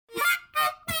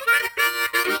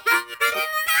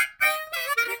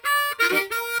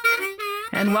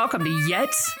and welcome to yet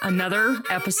another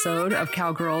episode of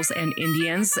Cowgirls and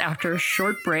Indians after a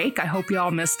short break. I hope you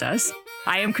all missed us.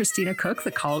 I am Christina Cook,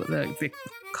 the call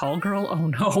girl. Oh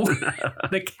no,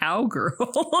 the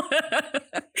cowgirl.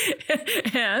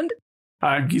 And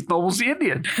I'm Keith Nobles, the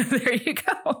Indian. There you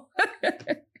go.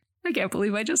 I can't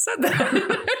believe I just said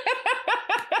that.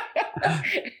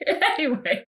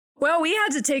 Anyway. Well, we had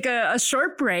to take a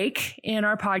short break in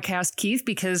our podcast, Keith,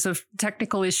 because of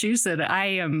technical issues that I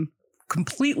am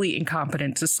completely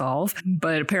incompetent to solve.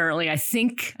 But apparently, I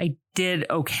think I did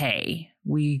okay.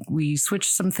 We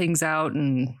switched some things out,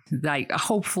 and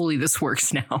hopefully this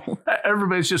works now.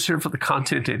 Everybody's just here for the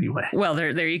content anyway. Well,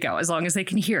 there you go. As long as they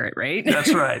can hear it, right?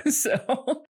 That's right.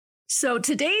 So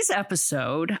today's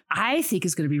episode, I think,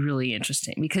 is going to be really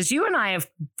interesting because you and I have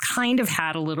kind of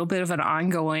had a little bit of an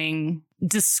ongoing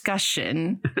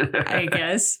discussion, I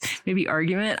guess, maybe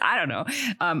argument. I don't know.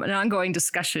 An ongoing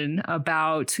discussion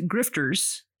about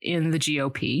grifters in the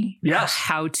GOP. Yes.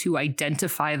 How to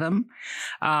identify them,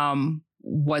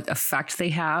 what effect they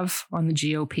have on the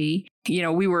GOP. You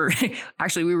know, we were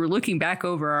looking back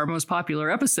over our most popular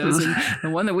episodes, and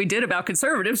the one that we did about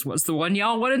conservatives was the one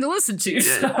y'all wanted to listen to.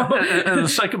 So. And the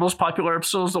second most popular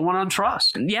episode is the one on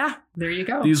trust. Yeah, there you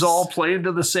go. These all play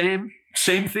into the same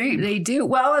theme. They do.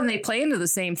 Well, and they play into the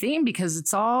same theme because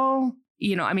it's all,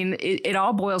 you know, I mean, it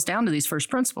all boils down to these first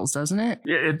principles, doesn't it?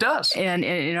 Yeah, it does. And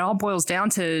it all boils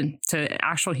down to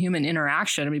actual human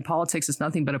interaction. I mean, politics is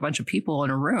nothing but a bunch of people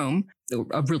in a room,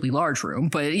 a really large room,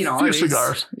 but, you know, a few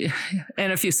cigars.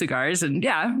 And a few cigars and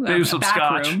maybe some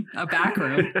scotch. A back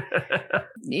room.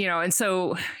 You know, and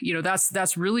so, you know,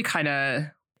 that's really kind of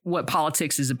what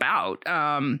politics is about,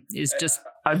 is just.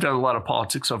 I've done a lot of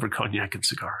politics over cognac and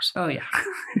cigars. Oh, yeah.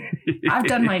 I've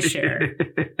done my share.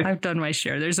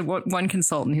 There's one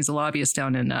consultant who's a lobbyist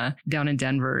down in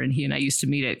Denver, and he and I used to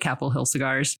meet at Capitol Hill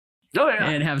Cigars. Oh, yeah.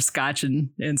 And have scotch and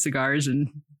cigars and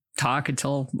talk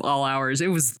until all hours. It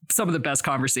was some of the best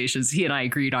conversations. He and I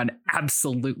agreed on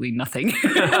absolutely nothing.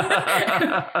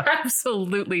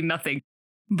 Absolutely nothing.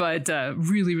 But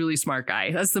really, really smart guy.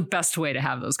 That's the best way to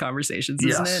have those conversations,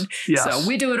 isn't it? Yes. So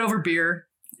we do it over beer.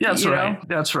 That's right.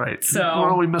 That's right. So we're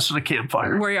only missing a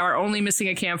campfire. We are only missing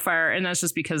a campfire. And that's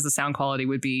just because the sound quality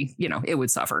would be, you know, it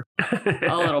would suffer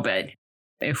a little bit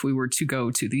if we were to go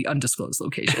to the undisclosed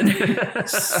location.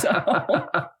 So,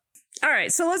 all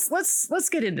right. So let's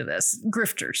get into this.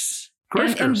 Grifters.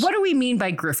 And what do we mean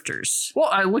by grifters? Well,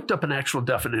 I looked up an actual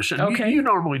definition. Okay. You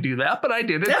normally do that, but I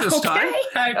did it this time.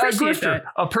 I appreciate that.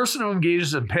 A person who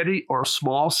engages in petty or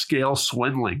small-scale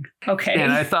swindling. Okay.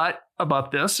 And I thought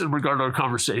about this in regard to our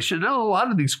conversation. A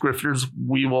lot of these grifters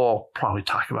we will probably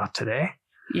talk about today.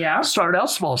 Yeah. Started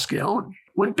out small scale,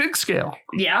 went big scale.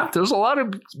 Yeah. There's a lot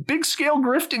of big scale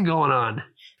grifting going on.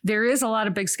 There is a lot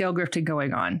of big scale grifting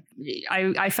going on.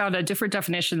 I found a different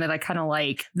definition that I kind of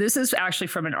like. This is actually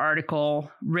from an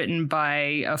article written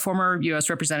by a former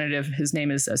U.S. representative. His name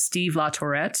is Steve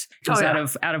LaTourette. He's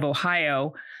out of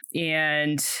Ohio.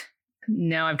 And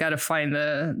now I've got to find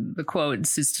the quote. It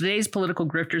says, today's political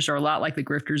grifters are a lot like the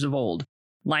grifters of old,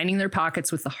 lining their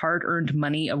pockets with the hard-earned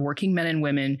money of working men and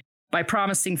women by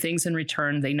promising things in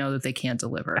return they know that they can't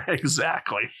deliver.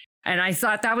 Exactly. And I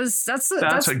thought that's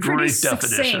a great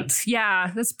definition.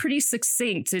 Yeah, that's pretty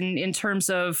succinct in terms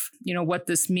of, you know, what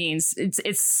this means.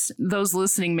 It's those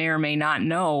listening may or may not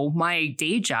know my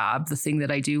day job, the thing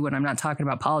that I do when I'm not talking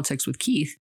about politics with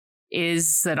Keith,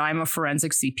 is that I'm a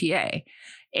forensic CPA.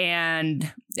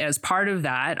 And as part of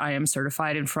that, I am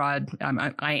certified in fraud.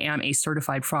 I am a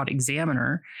certified fraud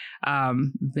examiner.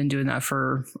 Been doing that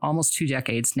for almost 2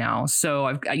 decades now. So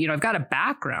I've got a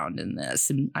background in this,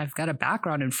 and I've got a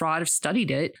background in fraud. I've studied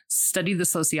the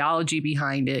sociology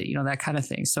behind it, you know, that kind of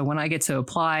thing. So when I get to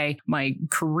apply my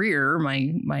career,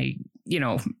 my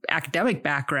academic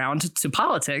background to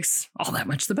politics, all that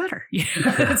much the better.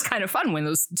 It's kind of fun when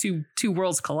those two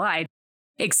worlds collide.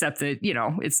 Except that, you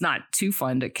know, it's not too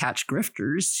fun to catch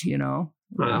grifters, you know.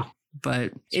 Well,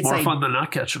 but it's more fun than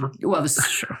not catching them. Well, this is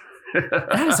true.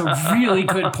 That is a really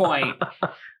good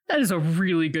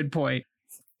point.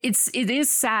 It is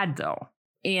sad, though.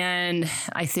 And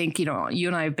I think, you know, you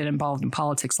and I have been involved in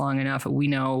politics long enough. We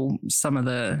know some of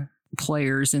the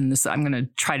players in this. I'm going to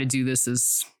try to do this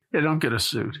as don't get us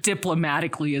sued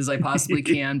diplomatically as I possibly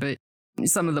can. But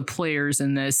some of the players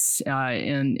in this,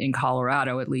 in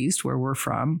Colorado, at least where we're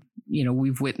from, you know,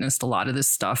 we've witnessed a lot of this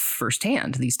stuff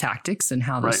firsthand, these tactics and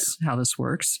how this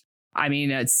works. I mean,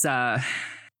 it's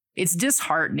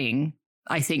disheartening,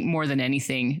 I think, more than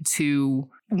anything, to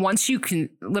once you can,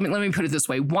 let me put it this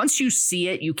way. Once you see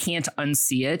it, you can't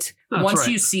unsee it. Once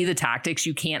you see the tactics,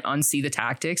 you can't unsee the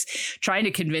tactics. Trying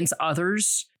to convince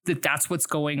others that that's what's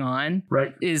going on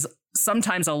Right. is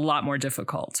sometimes a lot more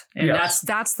difficult. And Yes.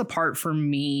 that's the part for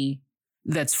me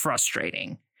that's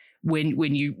frustrating.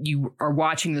 When you are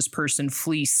watching this person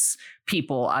fleece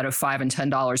people out of $5 and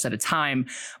 $10 at a time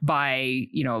by,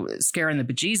 scaring the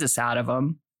bejesus out of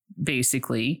them,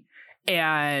 basically,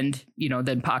 and,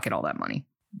 then pocket all that money,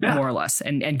 more or less,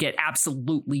 and get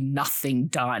absolutely nothing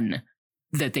done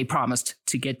that they promised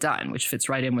to get done, which fits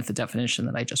right in with the definition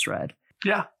that I just read.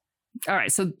 Yeah. All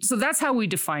right. So that's how we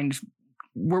defined.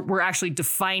 We're actually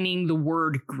defining the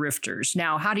word grifters.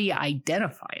 Now, how do you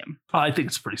identify them? I think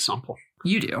it's pretty simple.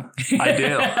 You do.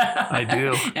 I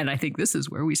do. And I think this is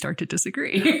where we start to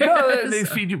disagree. No, they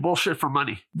feed you bullshit for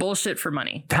money. Bullshit for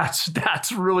money.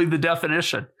 That's really the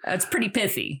definition. That's pretty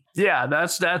pithy. Yeah,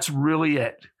 that's really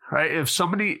it. Right? If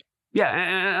somebody, and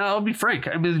I'll be frank.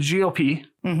 I mean, the GOP,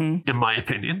 in my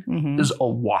opinion, is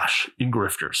awash in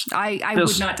grifters. I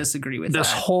would not disagree with this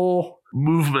that. whole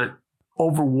movement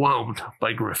overwhelmed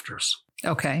by grifters.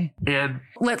 Okay. And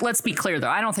let's be clear, though.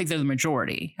 I don't think they're the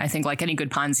majority. I think like any good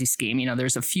Ponzi scheme,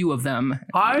 there's a few of them.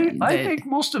 I think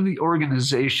most of the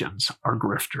organizations are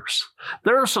grifters.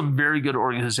 There are some very good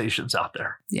organizations out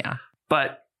there. Yeah.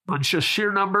 But on just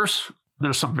sheer numbers,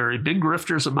 there's some very big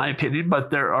grifters, in my opinion,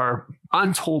 but there are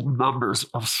untold numbers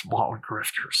of smaller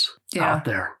grifters out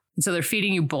there. So they're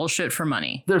feeding you bullshit for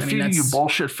money. They're feeding you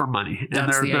bullshit for money.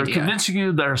 And they're convincing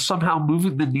you they're somehow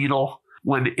moving the needle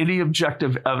when any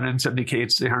objective evidence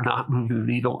indicates they are not moving the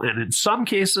needle. And in some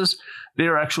cases, they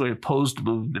are actually opposed to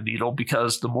moving the needle,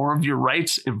 because the more of your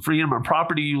rights and freedom and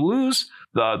property you lose,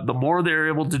 the more they're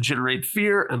able to generate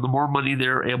fear and the more money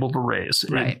they're able to raise.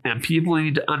 Right. And people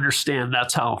need to understand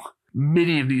that's how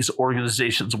many of these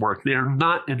organizations work. They are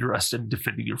not interested in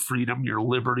defending your freedom, your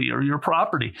liberty, or your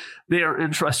property. They are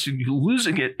interested in you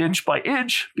losing it inch by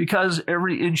inch, because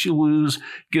every inch you lose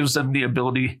gives them the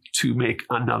ability to make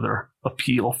another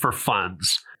appeal for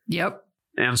funds. Yep.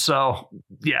 And so,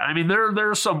 I mean,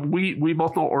 there are some, we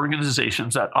both know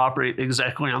organizations that operate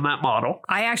exactly on that model.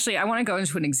 I want to go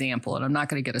into an example, and I'm not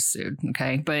going to get us sued,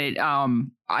 okay? But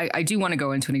I do want to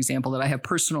go into an example that I have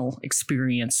personal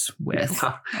experience with.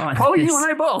 Probably you and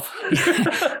I both.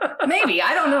 Maybe.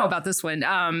 I don't know about this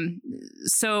one.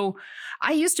 So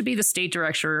I used to be the state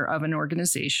director of an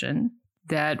organization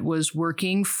that was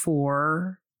working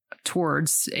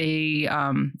towards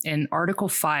an Article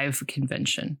 5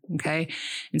 convention. Okay.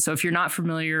 And so if you're not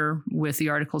familiar with the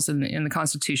articles in the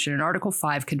Constitution, an Article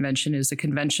 5 convention is a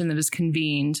convention that is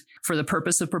convened for the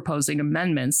purpose of proposing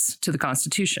amendments to the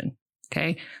Constitution.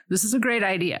 Okay. This is a great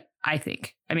idea, I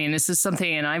think. I mean, this is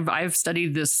something, and I've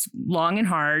studied this long and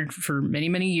hard for many,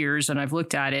 many years, and I've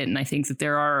looked at it, and I think that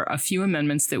there are a few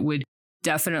amendments that would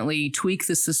definitely tweak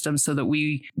the system so that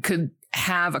we could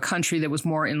have a country that was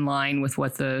more in line with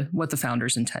what the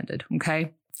founders intended.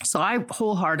 Okay. So I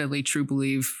wholeheartedly true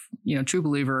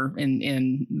believer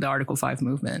in the Article 5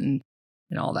 movement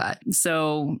and all that.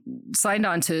 So signed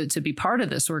on to be part of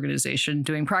this organization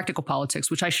doing practical politics,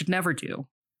 which I should never do.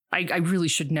 I really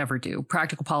should never do.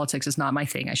 Practical politics is not my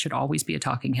thing. I should always be a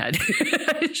talking head.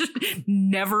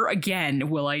 Never again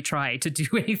will I try to do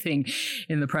anything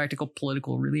in the practical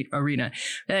political arena.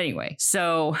 Anyway,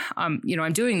 so I'm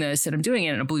doing this, and I'm doing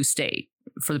it in a blue state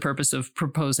for the purpose of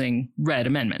proposing red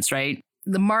amendments, right?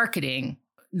 The marketing,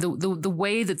 the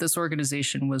way that this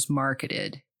organization was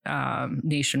marketed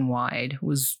nationwide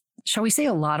was, shall we say,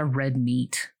 a lot of red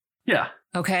meat. Yeah.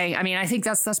 Okay. I mean, I think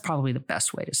that's probably the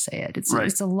best way to say it.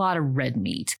 It's a lot of red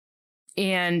meat.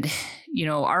 And,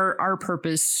 our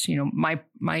purpose,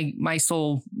 my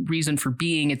sole reason for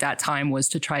being at that time was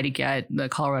to try to get the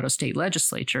Colorado State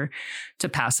Legislature to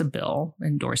pass a bill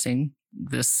endorsing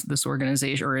this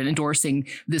organization, or endorsing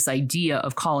this idea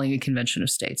of calling a convention of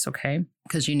states. Okay.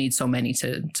 Because you need so many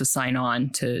to sign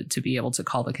on to be able to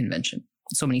call the convention,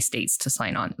 so many states to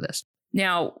sign on to this.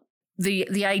 Now,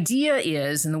 the idea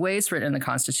is, and the way it's written in the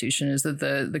Constitution, is that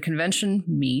the convention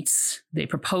meets, they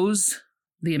propose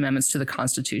the amendments to the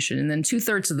Constitution, and then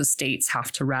 2/3 of the states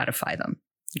have to ratify them.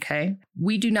 Okay.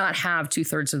 We do not have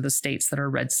 2/3 of the states that are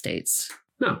red states.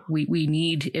 No. We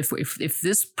need, if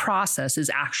this process is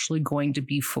actually going to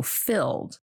be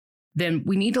fulfilled, then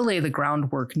we need to lay the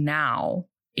groundwork now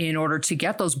in order to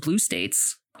get those blue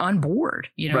states on board,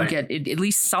 right. Get at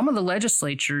least some of the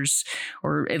legislatures,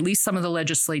 or at least some of the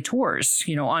legislators,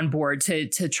 on board to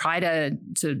try to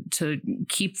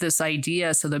keep this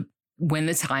idea, so that when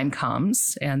the time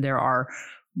comes and there are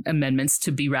amendments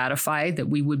to be ratified, that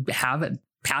we would have a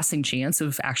passing chance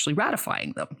of actually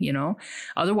ratifying them.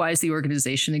 Otherwise the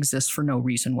organization exists for no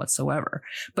reason whatsoever.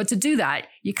 But to do that,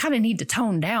 you kind of need to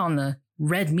tone down the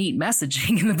red meat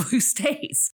messaging in the blue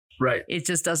states. Right. It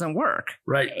just doesn't work.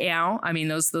 Right. I mean,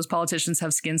 those politicians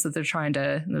have skins that they're trying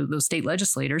to, those state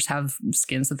legislators have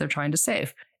skins that they're trying to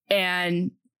save.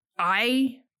 And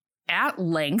I, at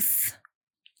length,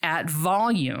 at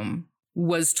volume,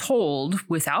 was told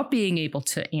without being able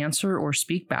to answer or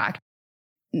speak back.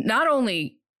 Not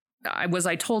only was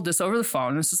I told this over the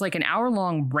phone, this is like an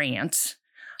hour-long rant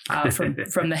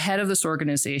from the head of this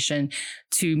organization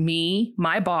to me,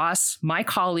 my boss, my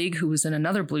colleague who was in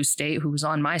another blue state, who was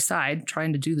on my side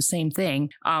trying to do the same thing,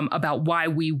 about why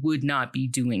we would not be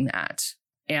doing that.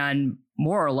 And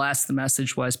more or less the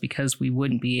message was because we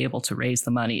wouldn't be able to raise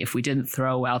the money if we didn't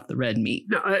throw out the red meat.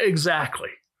 No, exactly.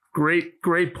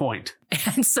 Great point.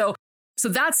 And so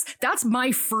that's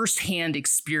my firsthand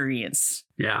experience.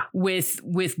 Yeah. With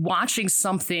watching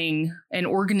something, an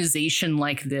organization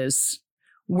like this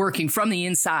working from the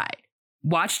inside.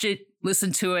 Watched it,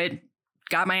 listened to it,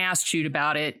 got my ass chewed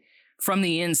about it from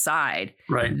the inside.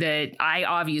 Right. That I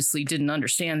obviously didn't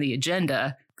understand the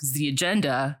agenda, because the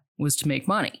agenda was to make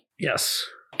money. Yes.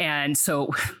 And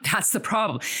so that's the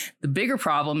problem. The bigger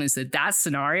problem is that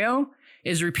scenario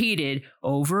is repeated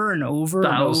over and over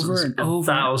thousands and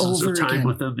over thousands of times again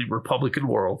within the Republican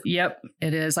world. Yep,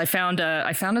 it is. I found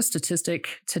a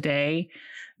statistic today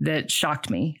that shocked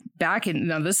me.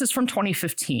 Now this is from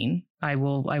 2015. I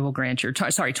will grant you.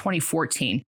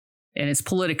 2014, and it's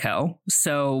Politico.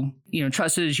 So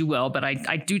trust it as you will, but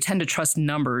I do tend to trust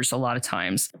numbers a lot of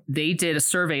times. They did a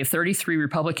survey of 33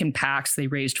 Republican PACs. They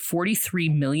raised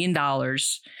 $43 million.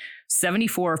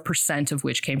 74% of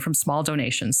which came from small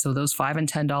donations. So those $5 and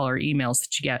 $10 emails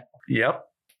that you get. Yep.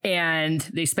 And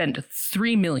they spent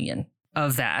 $3 million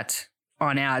of that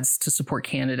on ads to support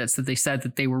candidates that they said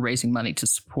that they were raising money to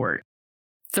support.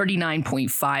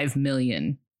 $39.5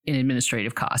 million in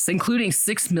administrative costs, including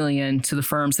 $6 million to the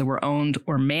firms that were owned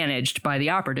or managed by the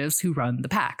operatives who run the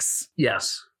PACs.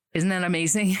 Yes. Isn't that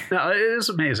amazing? No, it is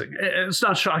amazing. It's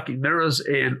not shocking. There is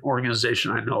an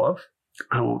organization I know of.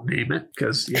 I won't name it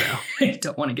because, I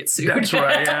don't want to get sued. That's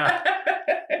right. Yeah.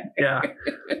 Yeah.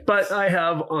 But I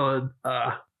have on,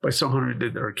 by someone who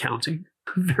did their accounting,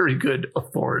 very good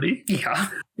authority. Yeah.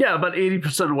 Yeah. About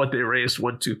 80% of what they raised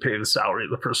went to pay the salary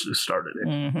of the person who started it.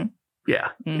 Mm-hmm. Yeah.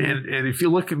 Mm-hmm. And if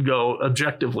you look and go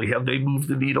objectively, have they moved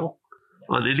the needle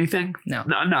on anything? No.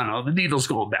 The needle's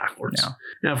going backwards. No.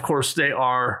 And of course, they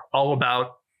are all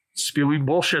about spewing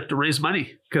bullshit to raise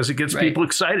money because it gets people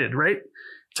excited, right?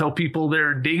 Tell people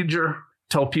they're in danger,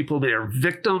 tell people they're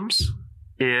victims,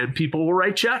 and people will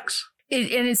write checks. And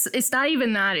it's not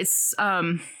even that. It's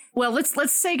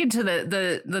let's take it to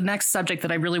the next subject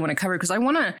that I really want to cover, because I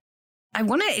want to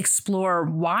explore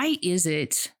why is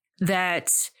it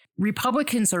that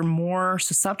Republicans are more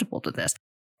susceptible to this.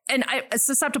 And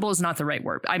susceptible is not the right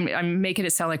word. I'm making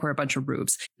it sound like we're a bunch of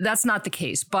rubes. That's not the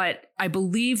case. But I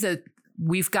believe that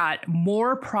we've got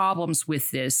more problems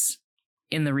with this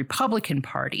in the Republican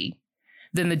Party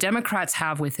than the Democrats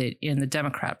have with it in the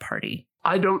Democrat Party.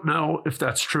 I don't know if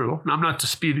that's true. I'm not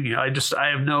disputing it. I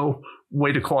have no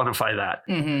way to quantify that.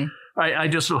 Mm-hmm. I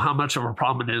just know how much of a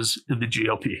problem it is in the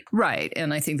GOP. Right.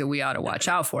 And I think that we ought to watch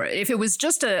out for it. If it was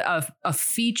just a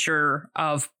feature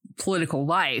of political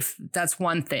life, that's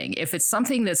one thing. If it's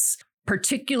something that's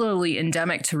particularly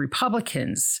endemic to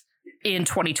Republicans in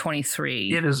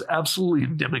 2023. It is absolutely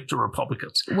endemic to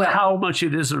Republicans. Well, how much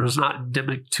it is or is not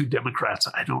endemic to Democrats,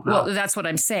 I don't know. Well, that's what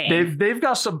I'm saying. They've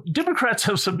got some, Democrats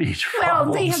have some major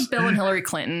problems. They have Bill and Hillary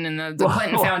Clinton and the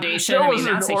Clinton Foundation. There was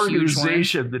an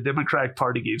organization the Democratic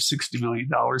Party gave $60 million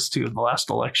to in the last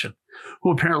election,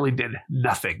 who apparently did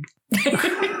nothing.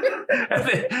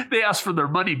 And they asked for their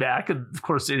money back, and of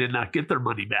course they did not get their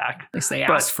money back. At least they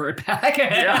asked for it back.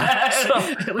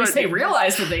 At least they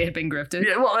realized that they had been grifted.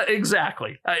 Yeah, well,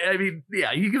 exactly. I mean,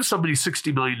 you give somebody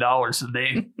 $60 million and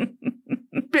they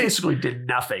basically did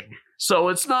nothing. So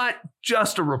it's not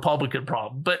just a Republican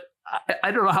problem, but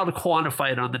I don't know how to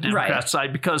quantify it on the Democrat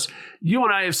side, because you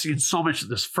and I have seen so much of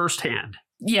this firsthand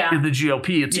in the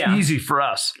GOP. It's easy for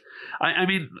us. I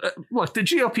mean, look, the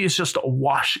GOP is just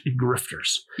awash in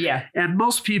grifters. Yeah. And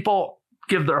most people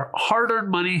give their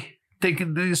hard-earned money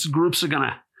thinking these groups are going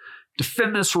to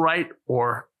defend this right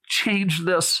or change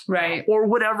this or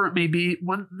whatever it may be,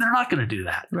 when they're not going to do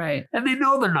that. Right. And they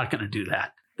know they're not going to do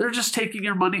that. They're just taking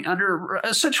your money under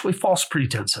essentially false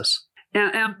pretenses.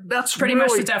 And that's pretty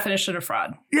much the definition of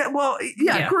fraud. Yeah, well,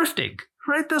 grifting.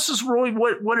 Right? This is really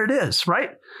what it is, right?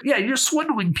 Yeah, you're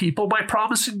swindling people by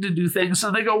promising to do things,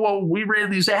 and they go, well, we ran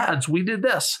these ads, we did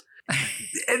this.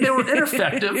 And they were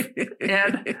ineffective.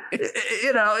 And,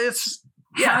 it's...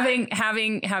 Yeah.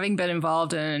 Having been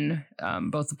involved in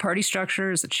both the party structure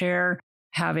as a chair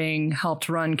having helped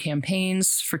run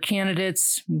campaigns for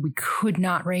candidates. We could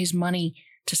not raise money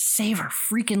to save our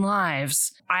freaking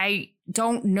lives. I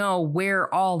don't know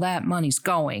where all that money's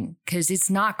going, because it's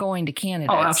not going to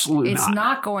candidates. Oh, absolutely It's not.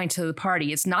 not going to the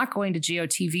party. It's not going to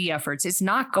GOTV efforts. It's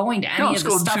not going to any of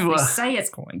the stuff we say it's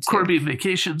going to. Caribbean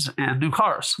vacations and new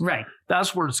cars. Right.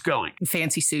 That's where it's going.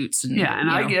 Fancy suits. And, yeah,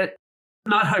 and I get,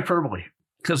 not hyperbole,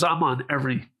 because I'm on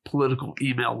every political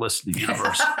email list in the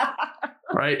universe.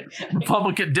 Right?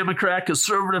 Republican, Democrat,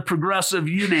 conservative, progressive,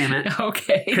 you name it.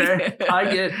 Okay. I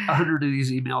get 100 of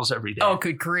these emails every day. Oh,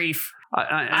 good grief.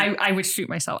 I would shoot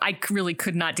myself. I really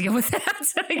could not deal with that.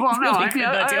 I could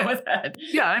not deal with that.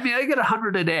 Yeah, I mean, I get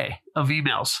 100 a day of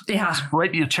emails. Yeah.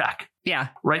 Write me a check. Yeah.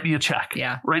 Write me a check.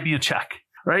 Yeah. Write me a check.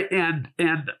 Right. And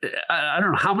I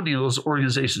don't know how many of those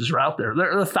organizations are out there.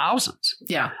 There are thousands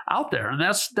out there. And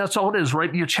that's all it is.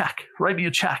 Write me a check. Write me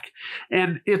a check.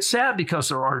 And it's sad because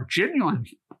there are genuine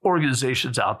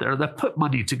organizations out there that put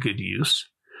money to good use,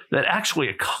 that actually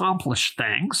accomplish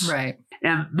things. Right.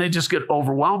 And they just get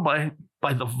overwhelmed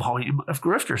by the volume of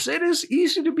grifters. It is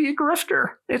easy to be a grifter.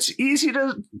 It's easy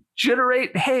to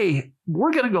generate, hey,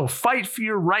 we're going to go fight for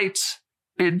your rights.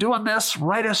 And doing this,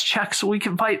 write us checks so we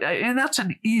can fight. And that's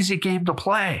an easy game to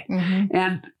play. Mm-hmm.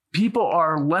 And people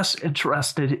are less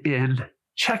interested in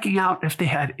checking out if they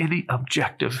had any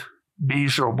objective,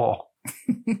 measurable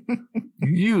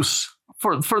use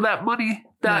for that money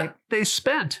that they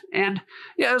spent. And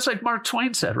yeah, it's like Mark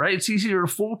Twain said, right? It's easier to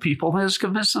fool people than to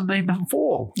convince them they've been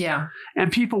fooled. Yeah.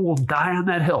 And people will die on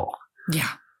that hill. Yeah.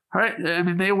 Right. I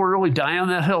mean, they will really die on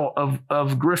that hill of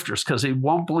grifters because they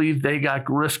won't believe they got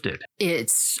grifted.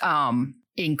 It's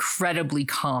incredibly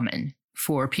common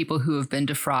for people who have been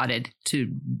defrauded to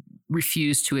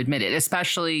refuse to admit it,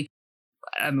 especially,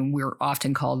 I mean, we're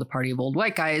often called the party of old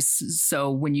white guys. So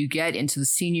when you get into the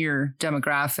senior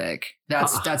demographic,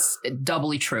 that's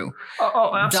doubly true.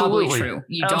 Oh, absolutely. Doubly true.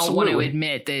 You don't want to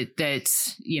admit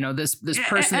that you know, this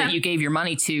person that you gave your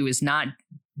money to is not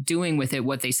doing with it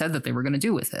what they said that they were going to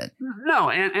do with it.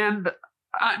 No, and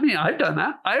I mean, I've done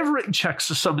that. I've written checks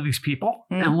to some of these people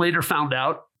and later found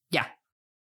out. Yeah.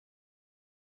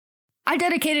 I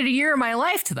dedicated a year of my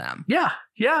life to them. Yeah,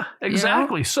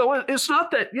 exactly. You know? So it's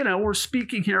not that, you know, we're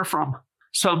speaking here from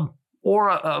some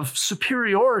aura of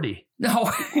superiority.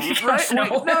 No. Right?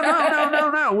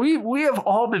 No. We have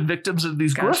all been victims of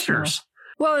these grifters. No.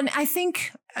 Well, and I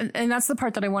think, and that's the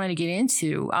part that I wanted to get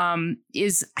into,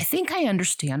 is I think I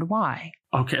understand why.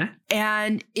 Okay.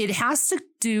 And it has to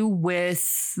do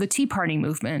with the Tea Party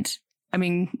movement. I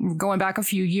mean, we're going back a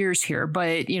few years here,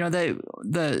 but, you know,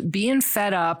 the being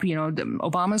fed up, you know,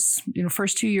 Obama's, you know,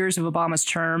 first 2 years of Obama's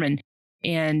term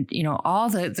and, you know, all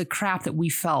the crap that we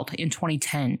felt in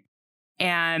 2010.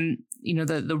 And, you know,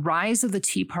 the rise of the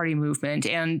Tea Party movement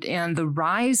and the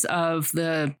rise of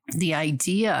the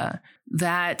idea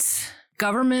that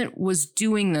government was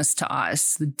doing this to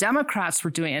us, the Democrats were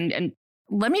doing, and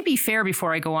let me be fair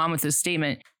before I go on with this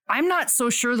statement. I'm not so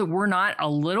sure that we're not a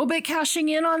little bit cashing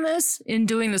in on this in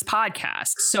doing this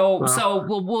podcast. So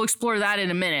we'll explore that in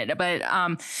a minute.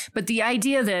 But the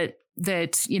idea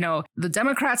that, you know, the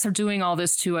Democrats are doing all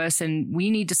this to us and we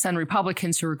need to send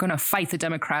Republicans who are going to fight the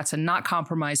Democrats and not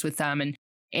compromise with them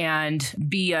and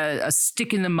be a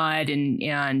stick in the mud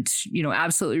and, you know,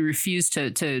 absolutely refuse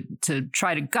to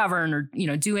try to govern or, you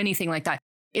know, do anything like that.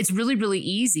 It's really, really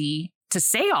easy to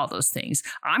say all those things.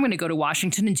 I'm going to go to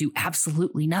Washington and do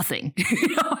absolutely nothing,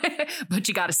 you know? But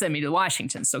you got to send me to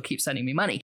Washington. So keep sending me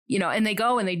money, you know, and they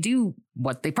go and they do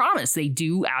what they promise. They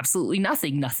do absolutely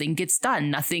nothing. Nothing gets done.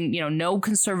 Nothing, you know, no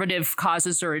conservative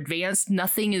causes are advanced.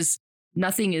 Nothing is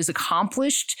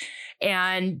accomplished.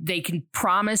 And they can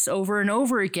promise over and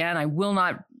over again, I will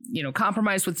not, you know,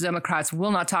 compromise with the Democrats,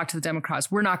 will not talk to the Democrats.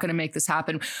 We're not going to make this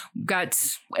happen. We've got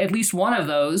at least one of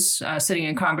those sitting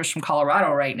in Congress from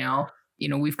Colorado right now. You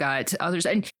know, we've got others.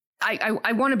 And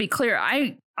I want to be clear.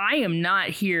 I am not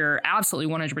here,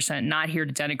 absolutely 100% not here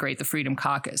to denigrate the Freedom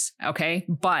Caucus. Okay.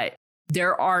 But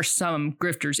there are some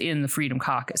grifters in the Freedom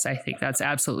Caucus. I think that's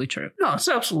absolutely true. No, it's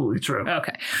absolutely true.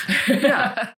 Okay.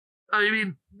 Yeah. I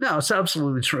mean, no, it's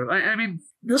absolutely true. I mean,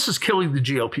 this is killing the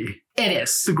GOP. It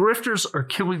is. The grifters are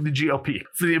killing the GOP.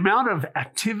 For the amount of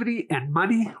activity and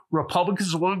money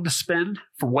Republicans are willing to spend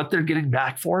for what they're getting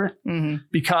back for it,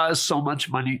 because so much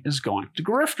money is going to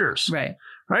grifters. Right.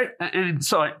 Right. And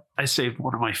so I saved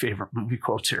one of my favorite movie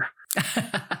quotes here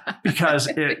because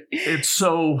it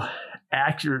so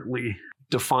accurately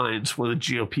defines where the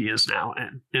GOP is now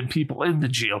and people in the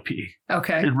GOP.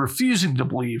 Okay. And refusing to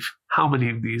believe how many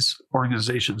of these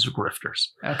organizations are grifters.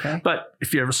 Okay. But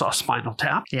if you ever saw Spinal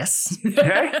Tap. Yes.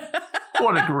 Okay.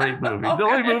 What a great movie. The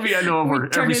only movie I know where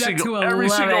every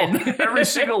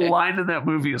single line in that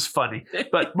movie is funny.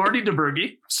 But Marty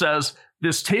DeBurgi says,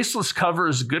 this tasteless cover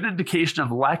is a good indication of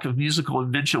the lack of musical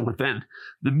invention within.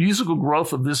 The musical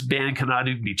growth of this band cannot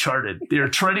even be charted. They are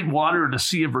treading water in a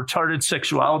sea of retarded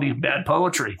sexuality and bad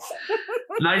poetry.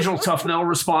 Nigel Tufnell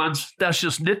responds, that's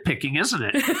just nitpicking, isn't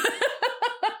it?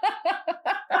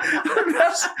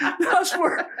 that's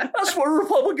where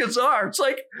Republicans are. It's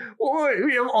like, well,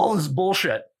 we have all this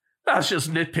bullshit. That's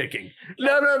just nitpicking.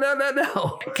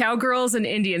 No. Cowgirls and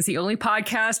Indians, the only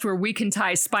podcast where we can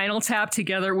tie Spinal Tap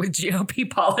together with GOP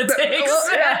politics.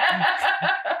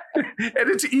 And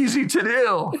it's easy to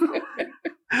do.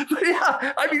 But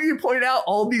yeah, I mean, you point out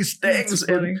all these things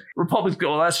and Republicans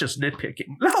go, well, that's just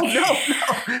nitpicking. No.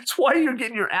 It's why you're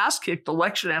getting your ass kicked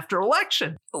election after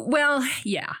election. Well,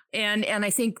 yeah. And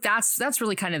I think that's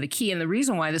really kind of the key. And the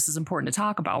reason why this is important to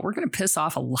talk about, we're going to piss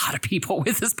off a lot of people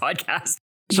with this podcast.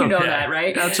 You know that,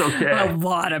 right? That's okay. A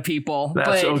lot of people.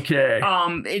 That's okay.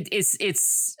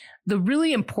 It's the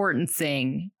really important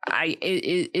thing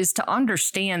is to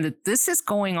understand that this is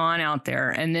going on out there.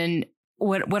 And then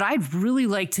what I'd really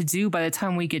like to do by the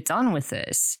time we get done with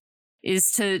this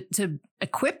is to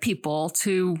equip people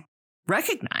to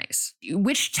recognize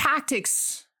which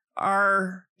tactics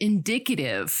are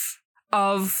indicative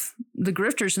of the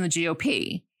grifters in the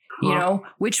GOP. You know,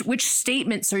 which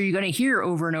statements are you going to hear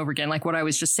over and over again? Like what I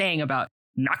was just saying about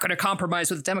not going to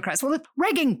compromise with the Democrats. Well,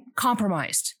 Reagan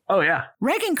compromised. Oh, yeah.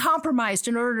 Reagan compromised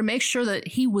in order to make sure that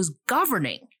he was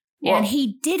governing. Well, and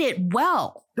he did it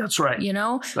well. That's right. You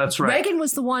know, that's right. Reagan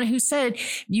was the one who said,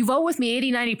 you vote with me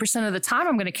 80-90% of the time,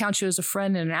 I'm going to count you as a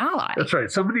friend and an ally. That's right.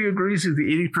 Somebody who agrees with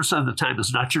you 80% of the time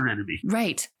is not your enemy.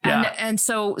 Right. Yeah. And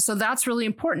so that's really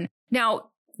important. Now,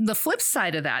 the flip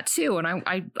side of that, too, and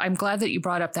I'm glad that you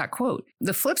brought up that quote.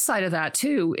 The flip side of that,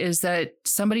 too, is that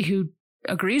somebody who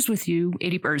agrees with you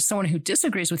 80% or someone who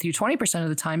disagrees with you 20% of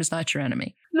the time is not your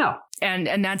enemy. No.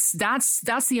 And that's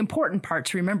the important part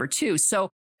to remember, too. So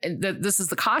this is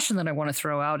the caution that I want to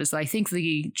throw out is that I think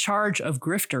the charge of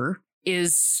grifter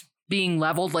is being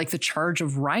leveled like the charge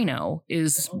of rhino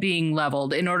is being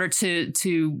leveled in order to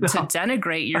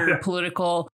denigrate your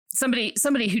political.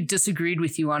 Somebody who disagreed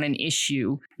with you on an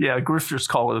issue. Yeah, grifters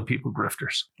call other people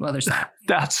grifters. Well, there's that.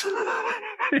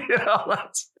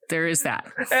 There is that.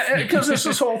 Because it's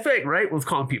this whole thing, right? With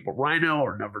calling people rhino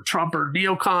or never Trumper,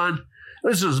 neocon.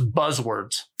 This is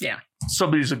buzzwords. Yeah.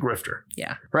 Somebody's a grifter.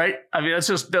 Yeah. Right? I mean, that's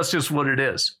just what it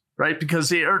is. Right? Because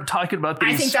they aren't talking about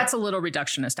these. I think that's a little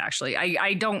reductionist, actually.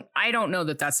 I don't know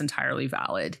that that's entirely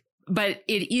valid. But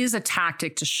it is a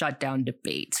tactic to shut down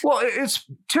debate. Well, it's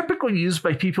typically used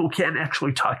by people who can't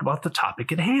actually talk about the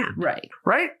topic at hand. Right.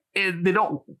 Right? And they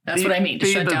don't. That's what I mean.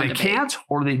 They can't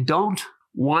or they don't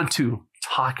want to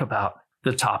talk about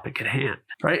the topic at hand.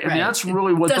 Right? And that's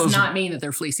really what does not mean that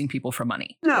they're fleecing people for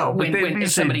money. No, but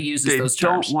if somebody uses those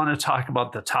terms. They don't want to talk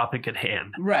about the topic at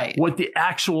hand. Right. What the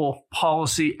actual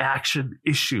policy action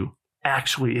issue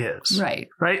actually is.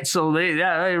 Right. So they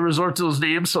resort to those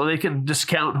names so they can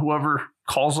discount whoever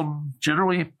calls them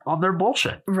generally on their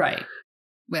bullshit. Right.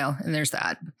 Well, and there's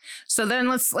that. So then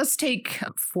let's take,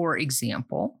 for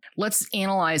example, let's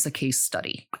analyze a case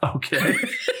study. Okay.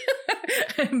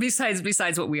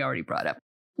 besides what we already brought up.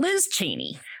 Liz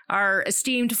Cheney, our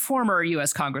esteemed former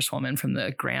U.S. Congresswoman from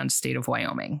the grand state of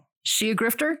Wyoming. She a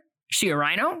grifter? She a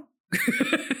rhino?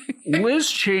 Liz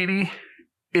Cheney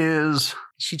is...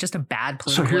 She's just a bad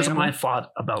political So here's animal. my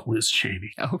thought about Liz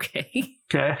Cheney. Okay.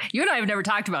 Okay. You and I have never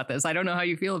talked about this. I don't know how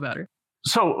you feel about her.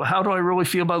 So how do I really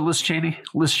feel about Liz Cheney?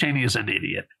 Liz Cheney is an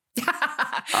idiot.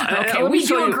 Okay, we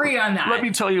do agree on that. Let me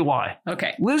tell you why.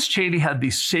 Okay. Liz Cheney had the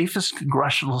safest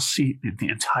congressional seat in the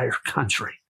entire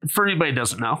country. For anybody who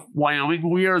doesn't know, Wyoming,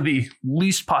 we are the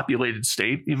least populated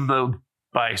state, even though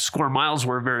by square miles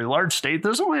we're a very large state.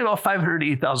 There's only about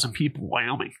 580,000 people in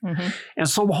Wyoming. Mm-hmm. And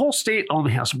so the whole state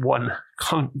only has one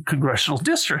congressional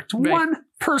district, right. One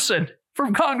person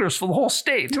from Congress for the whole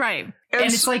state. Right. And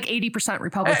it's like 80%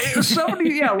 Republican.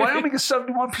 Wyoming is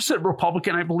 71%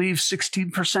 Republican, I believe,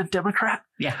 16% Democrat.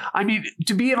 Yeah. I mean,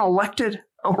 to be an elected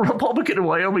Republican in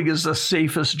Wyoming is the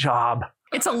safest job.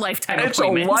 It's a lifetime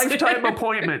appointment. It's a lifetime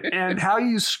appointment. And how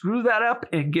you screw that up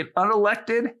and get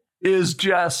unelected is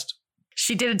just...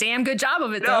 She did a damn good job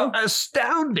of it, though.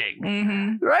 Astounding.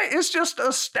 Mm-hmm. Right? It's just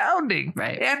astounding.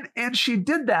 Right. And she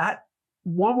did that,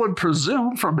 one would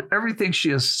presume, from everything she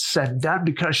has said and done,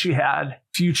 because she had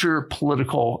future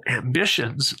political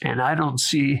ambitions. And I don't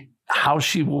see how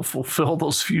she will fulfill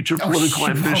those future political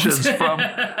ambitions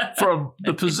from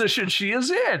the position she is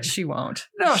in. She won't.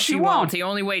 No, she won't. The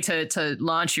only way to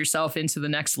launch yourself into the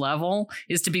next level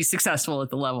is to be successful at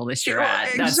the level that you're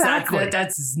at. Exactly. That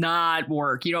does not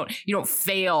work. You don't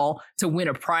fail to win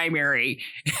a primary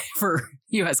for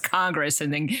U.S. Congress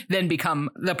and then become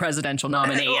the presidential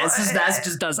nominee. That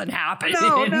just doesn't happen.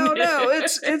 No.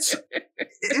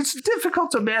 It's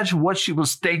difficult to imagine what she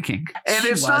was thinking. And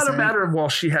it's not a matter of, well,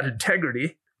 she had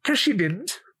integrity, because she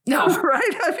didn't. No. Right?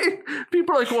 I mean,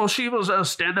 people are like, well, she was a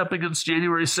stand up against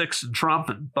January 6th and Trump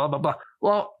and blah, blah, blah.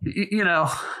 Well, you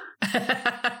know.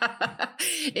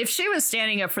 If she was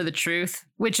standing up for the truth,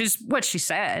 which is what she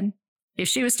said, if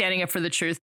she was standing up for the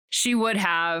truth, she would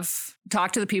have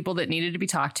talked to the people that needed to be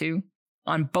talked to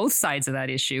on both sides of that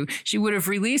issue. She would have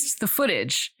released the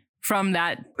footage from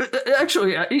that.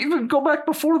 Actually, even go back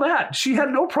before that. She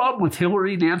had no problem with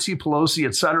Hillary, Nancy Pelosi,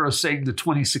 et cetera, saying the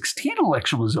 2016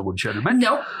 election was illegitimate.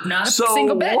 Nope, not a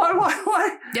single bit.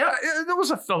 Why? Yep. There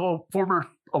was a fellow former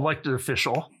elected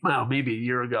official, maybe a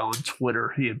year ago on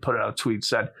Twitter, he had put out a tweet,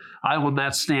 said, I will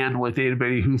not stand with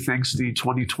anybody who thinks the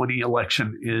 2020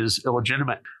 election is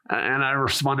illegitimate. And I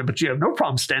responded, but you have no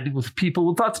problem standing with people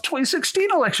who thought the 2016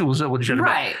 election was illegitimate.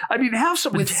 Right. I mean, have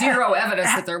some... With zero evidence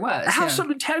that there was. Have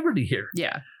some integrity here.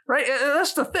 Yeah. Right? And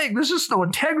that's the thing. There's just no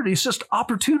integrity. It's just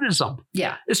opportunism.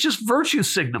 Yeah. It's just virtue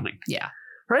signaling. Yeah.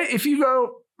 Right? If you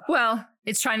go... Well,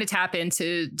 it's trying to tap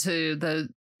into the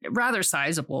rather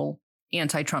sizable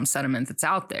anti-Trump sentiment that's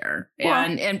out there. Well,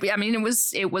 and I mean,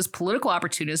 it was political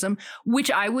opportunism,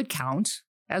 which I would count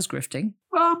as grifting,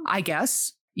 I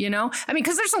guess. You know, I mean,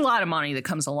 because there's a lot of money that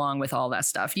comes along with all that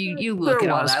stuff. You look at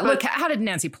all that. Look, how did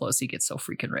Nancy Pelosi get so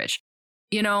freaking rich?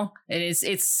 You know, and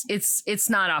it's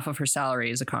not off of her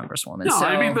salary as a congresswoman. No,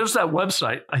 I mean, there's that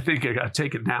website. I think it got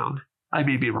taken down. I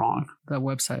may be wrong. The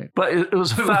website. But it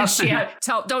was fascinating.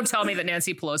 Don't tell me that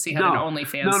Nancy Pelosi had an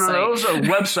OnlyFans site. No, it was a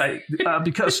website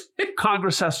because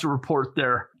Congress has to report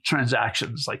their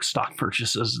transactions like stock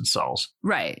purchases and sells.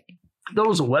 Right. There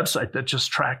was a website that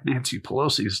just tracked Nancy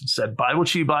Pelosi's and said, buy what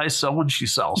she buys, sell when she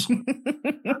sells.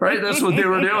 Right? That's what they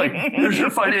were doing. Here's your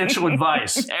financial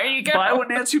advice. There you go. Buy what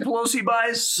Nancy Pelosi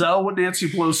buys, sell what Nancy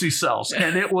Pelosi sells.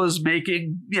 And it was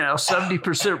making,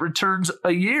 70% returns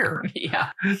a year.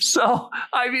 Yeah. So,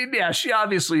 I mean, she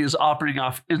obviously is operating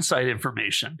off inside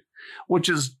information, which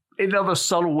is another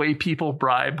subtle way people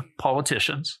bribe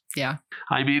politicians. Yeah.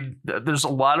 I mean, there's a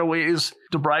lot of ways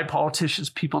to bribe politicians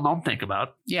people don't think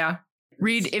about. Yeah.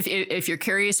 Read, if you're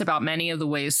curious about many of the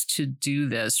ways to do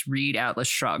this, read Atlas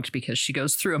Shrugged, because she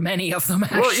goes through many of them,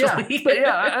 actually.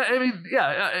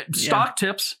 Well, stock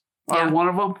tips are one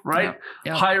of them, right?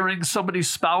 Yeah. Hiring somebody's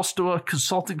spouse to a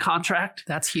consulting contract.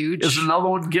 That's huge. Is another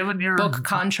one. Giving your book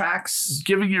contracts.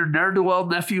 Giving your ne'er-do-well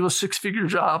nephew a 6-figure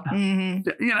job.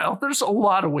 Mm-hmm. There's a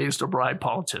lot of ways to bribe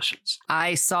politicians.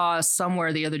 I saw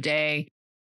somewhere the other day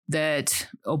that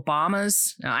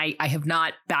Obama's, I have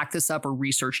not backed this up or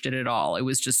researched it at all. It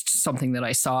was just something that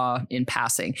I saw in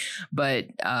passing. But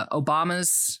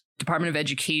Obama's Department of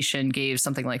Education gave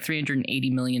something like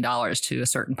 $380 million to a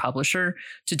certain publisher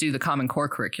to do the Common Core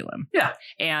curriculum. Yeah.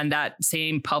 And that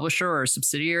same publisher or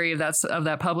subsidiary of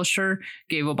that publisher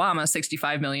gave Obama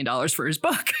 $65 million for his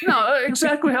book. No,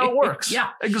 exactly how it works. Yeah.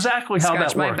 Exactly how that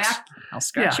works. My back, I'll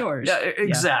scratch yours. Yeah,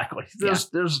 exactly.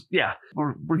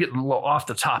 We're getting a little off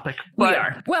the topic. We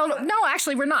are. Well, no,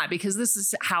 actually we're not, because this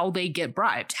is how they get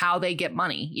bribed, how they get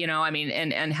money,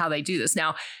 and how they do this.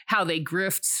 Now, how they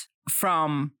grift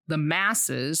from the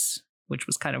masses, which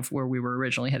was kind of where we were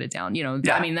originally headed down.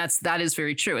 I mean, that is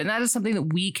very true. And that is something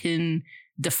that we can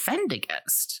defend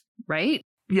against, right?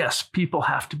 Yes, people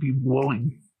have to be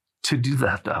willing to do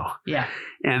that, though. Yeah.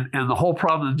 And the whole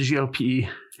problem of the GOP,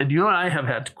 and you and I have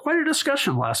had quite a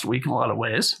discussion last week in a lot of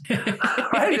ways,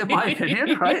 right? In my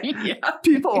opinion, right? Yeah.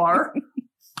 People are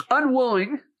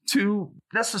unwilling to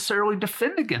necessarily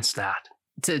defend against that.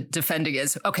 To defend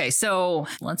against. Okay, so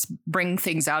let's bring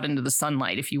things out into the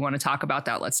sunlight. If you want to talk about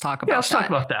that, let's talk about that. Yeah, let's talk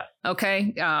about that.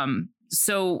 Okay.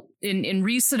 So in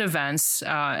recent events,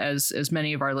 as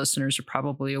many of our listeners are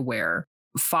probably aware,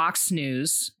 Fox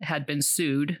News had been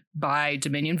sued by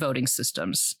Dominion Voting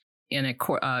Systems in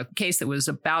a case that was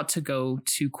about to go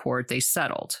to court. They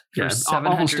settled for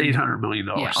almost $800 million.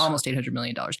 Yeah, almost $800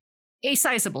 million. A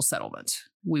sizable settlement,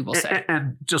 we will say.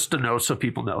 And just to note, so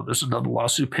people know, there's another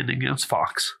lawsuit pending against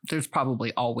Fox. There's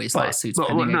probably always lawsuits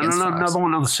pending against Fox. Another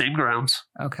one on the same grounds.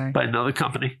 Okay. By another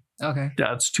company. Okay.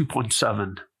 That's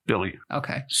 $2.7 billion.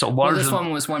 Okay. So larger. Well, this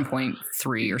one was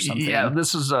 1.3 or something. Yeah,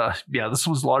 this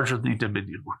was larger than the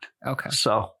Dominion one. Okay.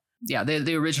 So Yeah,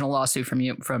 the original lawsuit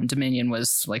from Dominion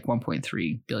was like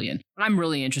 1.3 billion. I'm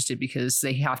really interested because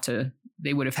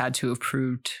they would have had to have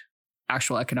proved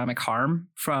actual economic harm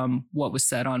from what was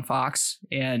said on Fox,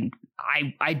 and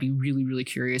I'd be really, really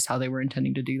curious how they were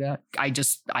intending to do that. I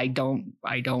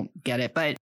don't get it.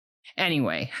 But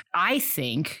anyway, I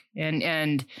think,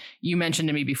 and you mentioned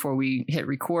to me before we hit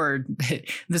record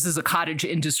that this is a cottage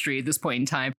industry at this point in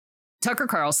time. Tucker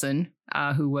Carlson,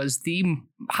 who was the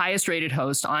highest rated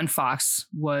host on Fox,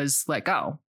 was let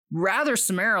go rather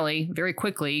summarily, very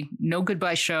quickly. No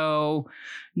goodbye show,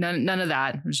 none of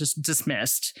that. It was just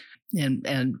dismissed.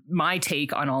 And my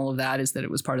take on all of that is that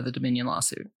it was part of the Dominion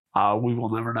lawsuit. We will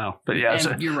never know. But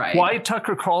yeah, you're right. Why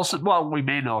Tucker Carlson? Well, we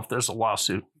may know if there's a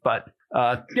lawsuit, but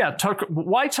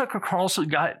why Tucker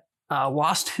Carlson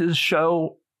lost his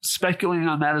show. Speculating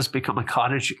on that has become a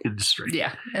cottage industry.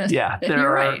 Yeah. Yeah.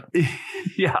 You're right.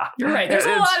 Yeah. You're right. There's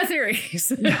a lot of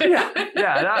theories.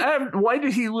 Yeah. Why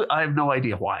did he? I have no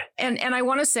idea why. And I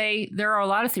want to say there are a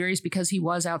lot of theories because he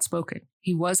was outspoken.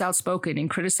 He was outspoken in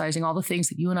criticizing all the things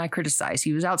that you and I criticize.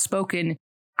 He was outspoken.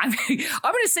 I'm going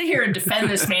to sit here and defend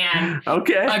this man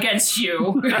against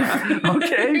you.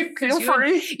 Okay. Feel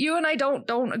free. You and I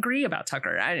don't agree about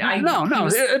Tucker. No.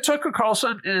 Tucker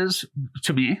Carlson is,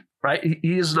 to me, right?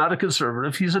 He is not a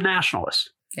conservative. He's a nationalist.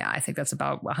 Yeah, I think that's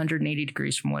about 180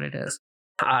 degrees from what it is.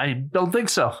 I don't think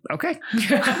so. Okay.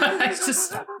 It's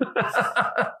just...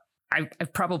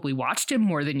 I've probably watched him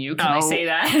more than you. Can I say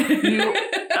that? You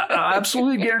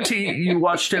absolutely guarantee you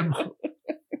watched him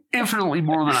infinitely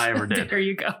more than I ever did. There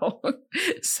you go.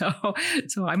 So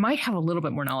I might have a little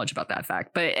bit more knowledge about that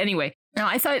fact. But anyway, now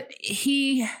I thought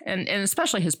he and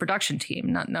especially his production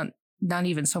team, not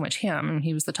even so much him. I mean,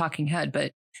 he was the talking head,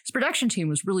 but his production team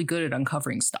was really good at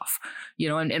uncovering stuff,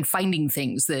 and finding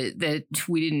things that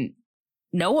we didn't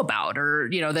know about, or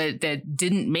that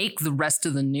didn't make the rest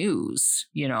of the news,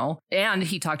 and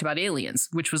he talked about aliens,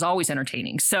 which was always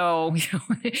entertaining. So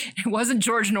it wasn't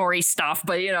George Norrie stuff,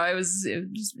 but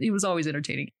it was always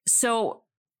entertaining. So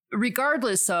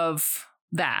regardless of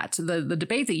that, the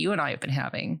debate that you and I have been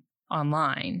having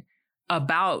online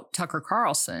about Tucker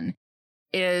Carlson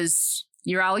is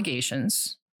your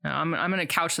allegations. Now, I'm going to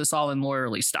couch this all in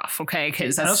lawyerly stuff, okay?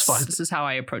 Because that's fine. This is how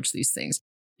I approach these things.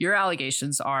 Your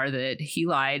allegations are that he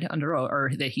lied under oath,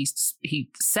 or that he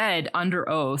said under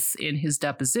oath in his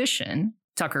deposition,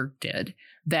 Tucker did,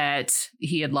 that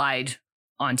he had lied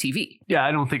on TV. Yeah,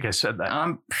 I don't think I said that.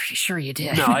 I'm pretty sure you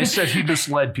did. No, I said he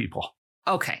misled people.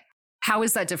 Okay. How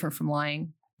is that different from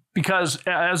lying? Because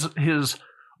as his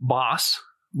boss,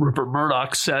 Rupert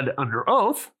Murdoch, said under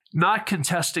oath, not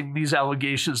contesting these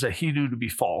allegations that he knew to be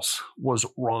false was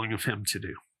wrong of him to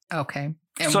do. Okay.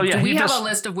 And so, yeah, do we have a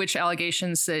list of which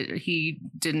allegations that he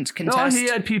didn't contest? No, he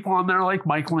had people on there like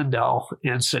Mike Lindell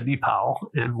and Sidney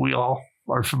Powell, and we all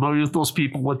are familiar with those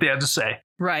people, what they had to say.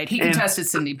 Right. He contested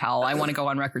Sidney Powell. I want to go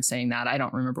on record saying that. I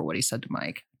don't remember what he said to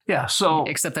Mike. Yeah, so...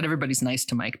 Except that everybody's nice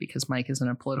to Mike because Mike isn't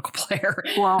a political player.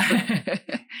 Well,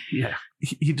 yeah,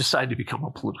 he decided to become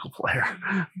a political player.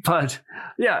 But,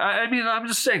 yeah, I mean, I'm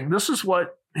just saying, this is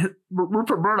what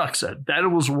Rupert Murdoch said, that it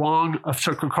was wrong of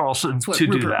Tucker Carlson to do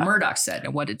that. Rupert Murdoch said.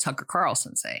 And what did Tucker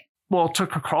Carlson say? Well,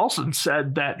 Tucker Carlson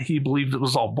said that he believed it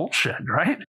was all bullshit,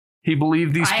 right? He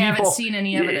believed these people. I haven't seen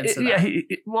any evidence of that.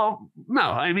 No.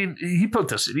 I mean, he put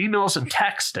this in emails and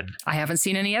text. And I haven't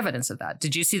seen any evidence of that.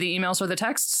 Did you see the emails or the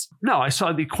texts? No, I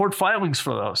saw the court filings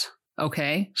for those.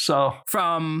 Okay. So.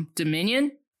 From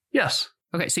Dominion? Yes.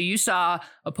 Okay, so you saw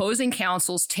opposing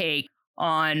counsel's take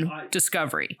on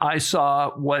Discovery. I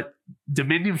saw what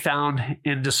Dominion found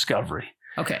in Discovery.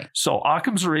 Okay. So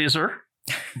Occam's razor.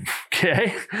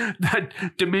 Okay, that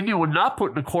Dominion would not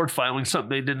put in a court filing something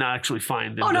they didn't actually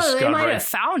find in Discovery. They might have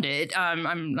found it.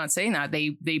 I'm not saying that.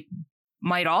 They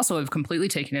might also have completely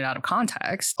taken it out of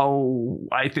context. Oh,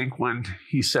 I think when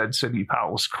he said Sidney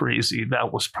Powell was crazy,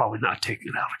 that was probably not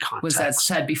taken out of context. Was that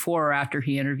said before or after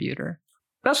he interviewed her?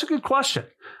 That's a good question.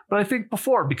 But I think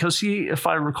before, because he, if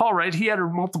I recall right, he had her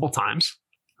multiple times,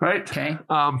 right? Okay.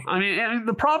 I mean,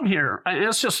 the problem here,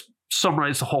 let's just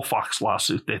summarize the whole Fox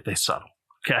lawsuit that they settled.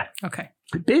 Okay.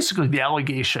 Basically, the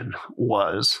allegation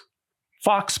was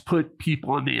Fox put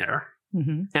people on the air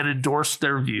and endorsed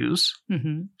their views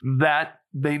that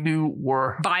they knew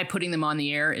were... By putting them on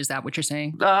the air, is that what you're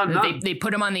saying? They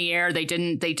put them on the air. They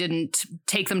didn't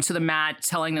take them to the mat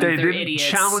telling them they're idiots. They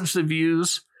didn't challenge the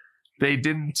views. They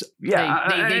didn't...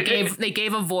 Yeah, they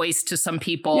gave a voice to some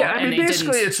people. Yeah, I mean,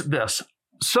 basically it's this.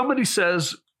 Somebody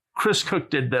says Chris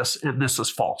Cook did this and this is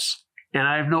false. And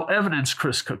I have no evidence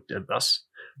Chris Cook did this.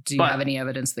 Do you have any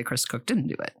evidence that Chris Cook didn't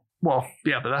do it? Well,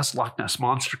 yeah, but that's Loch Ness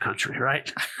Monster country,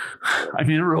 right? I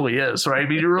mean, it really is, right? I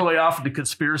mean, you're really off into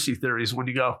conspiracy theories when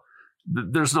you go,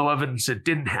 there's no evidence it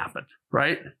didn't happen,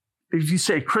 right? If you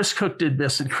say Chris Cook did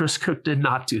this and Chris Cook did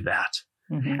not do that,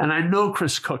 and I know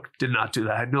Chris Cook did not do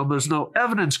that. I know there's no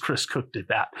evidence Chris Cook did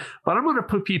that, but I'm going to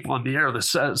put people on the air that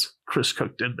says Chris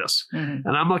Cook did this, and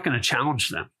I'm not going to challenge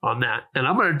them on that. And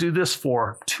I'm going to do this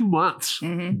for 2 months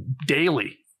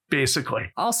daily,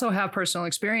 basically. Also have personal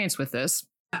experience with this.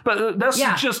 But that's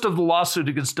the gist of the lawsuit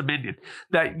against Dominion,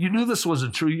 that you knew this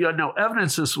wasn't true. You had no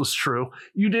evidence this was true.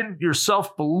 You didn't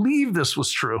yourself believe this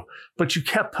was true, but you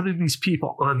kept putting these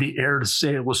people on the air to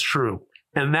say it was true.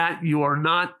 And that you are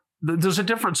not, there's a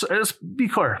difference. Let's be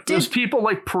clear. There's people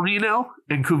like Perino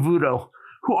and Cavuto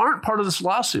who aren't part of this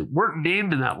lawsuit, weren't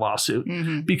named in that lawsuit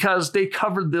because they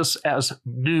covered this as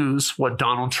news, what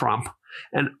Donald Trump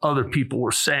and other people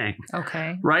were saying.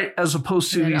 Okay. Right? As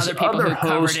opposed to these other people who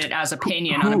hosts covered it as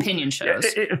opinion on opinion shows.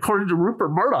 According to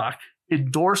Rupert Murdoch,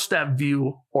 endorsed that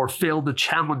view or failed to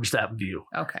challenge that view.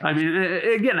 Okay. I mean,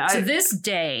 again, to this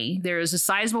day, there is a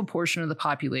sizable portion of the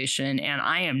population, and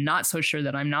I am not so sure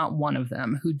that I'm not one of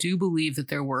them, who do believe that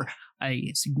there were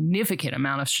a significant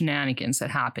amount of shenanigans that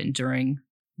happened during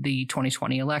the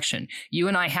 2020 election. You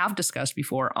and I have discussed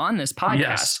before on this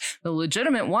podcast, the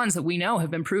legitimate ones that we know have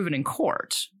been proven in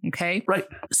court. Okay. Right.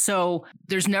 So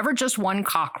there's never just one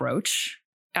cockroach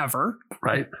ever.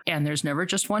 Right. And there's never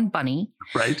just one bunny.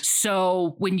 Right.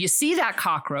 So when you see that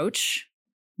cockroach,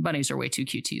 bunnies are way too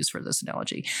cute to use for this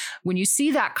analogy. When you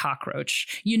see that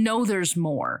cockroach, you know there's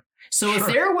more. So if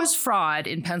there was fraud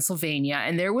in Pennsylvania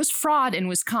and there was fraud in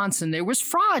Wisconsin, there was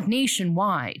fraud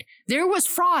nationwide. There was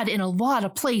fraud in a lot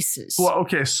of places. Well,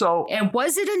 okay, so... And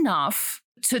was it enough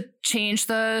to change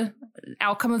the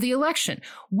outcome of the election?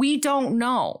 We don't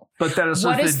know. But that is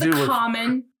what is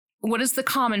the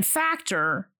common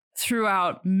factor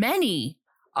throughout many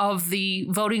of the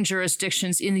voting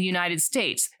jurisdictions in the United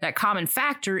States? That common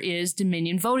factor is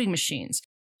Dominion voting machines.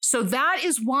 So that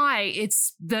is why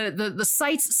it's the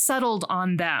sites settled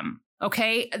on them.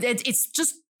 Okay, it's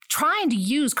just trying to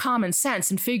use common sense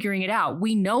and figuring it out.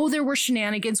 We know there were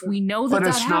shenanigans. We know that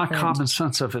happened. But it's not common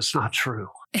sense if it's not true.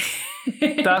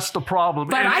 That's the problem.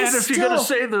 But and if you're going to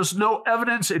say there's no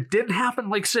evidence it didn't happen,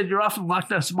 like I said, you're off in Loch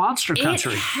Ness Monster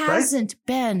country. It hasn't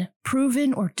been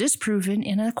proven or disproven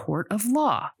in a court of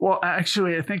law. Well,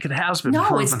 actually, I think it has been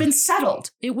proven. No, it's been settled.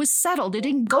 It was settled. It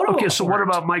didn't go to a court. Okay, so what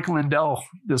about Mike Lindell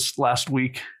this last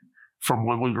week from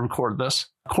when we recorded this?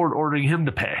 Court ordering him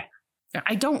to pay.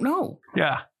 I don't know.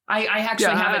 Yeah. I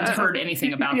actually haven't heard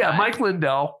anything about that. Yeah, Mike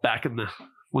Lindell, back in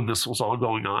when this was all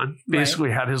going on,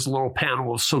 basically had his little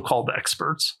panel of so-called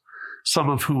experts, some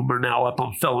of whom are now up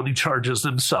on felony charges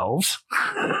themselves,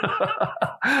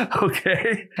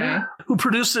 who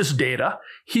produced this data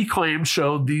he claimed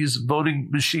showed these voting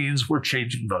machines were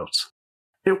changing votes.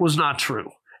 It was not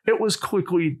true. It was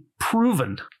quickly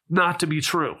proven not to be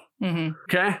true.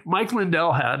 Okay. Mike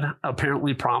Lindell had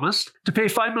apparently promised to pay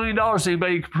 $5 million to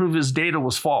anybody who could prove his data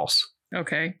was false.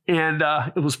 Okay. And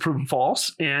it was proven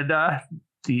false. And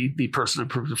the person who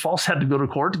proved it false had to go to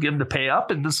court to get him to pay up.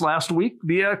 And this last week,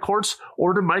 the courts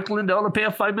ordered Mike Lindell to pay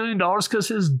up $5 million because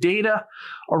his data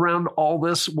around all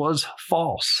this was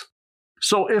false.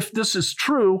 So if this is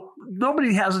true,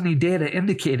 nobody has any data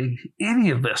indicating any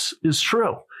of this is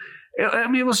true. I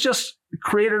mean, it was just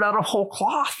created out of whole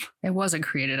cloth. It wasn't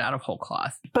created out of whole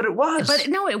cloth. But it was. But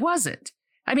no, it wasn't.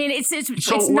 I mean, it's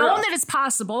known that it's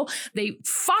possible. They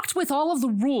fucked with all of the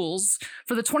rules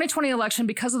for the 2020 election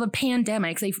because of the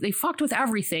pandemic. They fucked with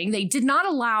everything. They did not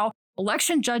allow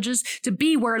election judges to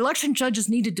be where election judges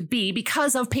needed to be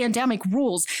because of pandemic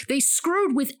rules. They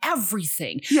screwed with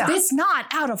everything. Yeah. It's not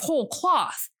out of whole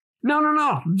cloth.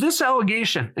 No. This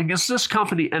allegation against this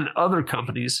company and other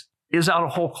companies is out of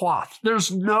whole cloth.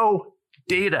 There's no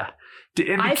data to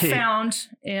indicate. I found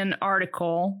an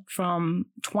article from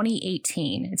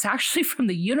 2018. It's actually from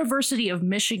the University of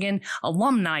Michigan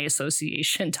Alumni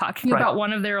Association talking about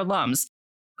one of their alums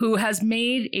who has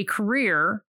made a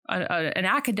career, an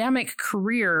academic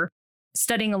career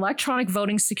studying electronic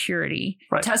voting security,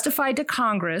 testified to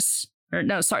Congress,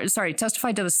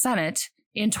 testified to the Senate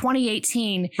in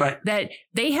 2018 that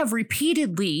they have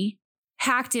repeatedly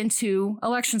hacked into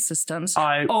election systems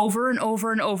over and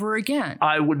over and over again.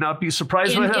 I would not be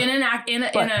surprised by that.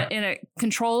 In a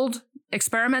controlled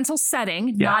experimental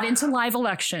setting, not into live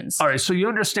elections. All right, so you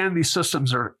understand these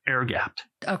systems are air-gapped.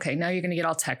 Okay, now you're going to get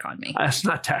all tech on me. That's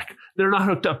not tech. They're not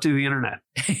hooked up to the internet.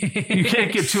 You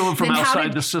can't get to them from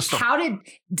outside the system. How did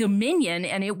Dominion,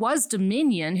 and it was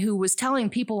Dominion who was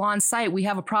telling people on site, we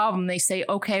have a problem. They say,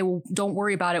 okay, well, don't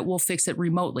worry about it. We'll fix it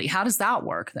remotely. How does that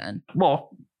work then?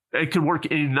 Well, It could work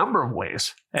in a number of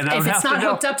ways. And if it's not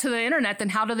hooked up to the internet, then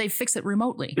how do they fix it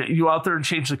remotely? You out there and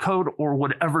change the code or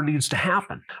whatever needs to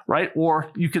happen, right?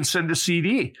 Or you can send a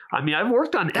CD. I mean, I've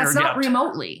worked on That's not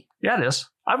remotely. Yeah, it is.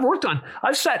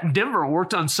 I've sat in Denver and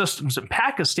worked on systems in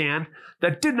Pakistan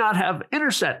that did not have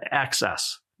internet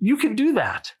access. You can do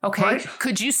that. Okay. Right?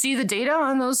 Could you see the data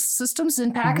on those systems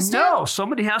in Pakistan? No,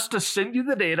 somebody has to send you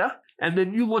the data, and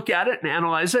then you look at it and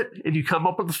analyze it, and you come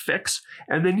up with a fix,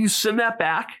 and then you send that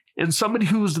back, and somebody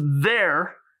who's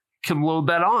there can load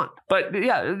that on. But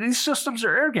yeah, these systems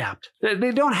are air-gapped.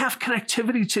 They don't have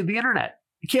connectivity to the internet.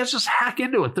 You can't just hack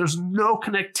into it. There's no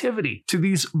connectivity to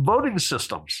these voting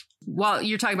systems. Well,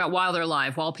 you're talking about while they're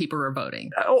live, while people are voting.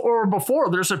 Or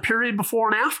before. There's a period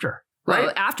before and after. Right?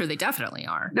 Well, after they definitely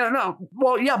are. No.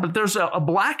 Well, yeah, but there's a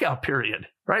blackout period,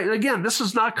 right? Again, this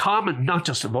is not common, not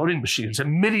just in voting machines.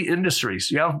 In many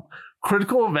industries, you have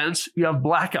critical events, you have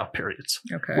blackout periods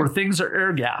where things are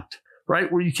air-gapped,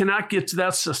 right? Where you cannot get to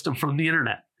that system from the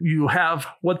internet. You have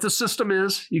what the system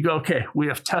is. You go, okay, we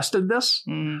have tested this.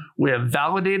 We have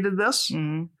validated this.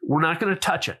 We're not going to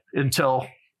touch it until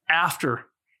after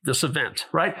this event,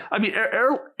 right? I mean,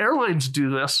 airlines do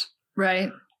this.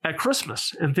 Right. At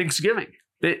Christmas and Thanksgiving,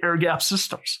 they air-gap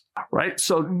systems, right?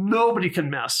 So nobody can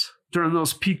mess during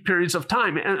those peak periods of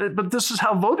time. But this is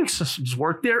how voting systems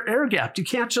work. They're air-gapped. You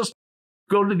can't just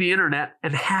go to the internet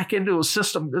and hack into a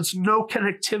system. There's no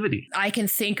connectivity. I can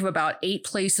think of about 8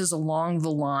 places along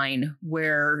the line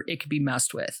where it could be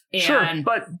messed with. Sure,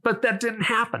 but that didn't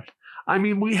happen. I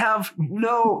mean, we have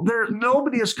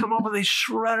nobody has come up with a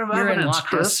shred of evidence,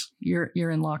 Kris. You're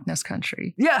in Loch Ness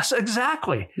country. Yes,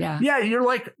 exactly. Yeah. Yeah,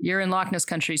 you're in Loch Ness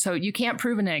country, so you can't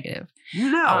prove a negative.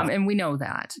 No. And we know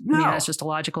that. No. I mean, that's just a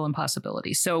logical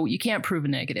impossibility. So you can't prove a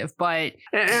negative, but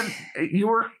and you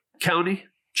were county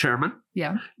chairman.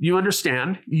 Yeah. You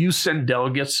understand, you send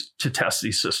delegates to test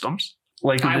these systems.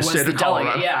 Like in the state of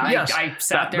Colorado. Yeah, yes, I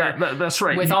sat there. That's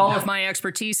right. With all of my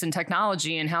expertise in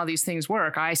technology and how these things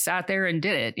work, I sat there and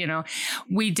did it. You know,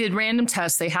 we did random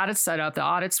tests. They had it set up. The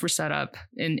audits were set up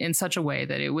in such a way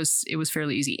that it was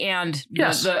fairly easy. And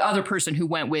the other person who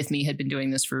went with me had been doing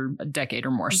this for a decade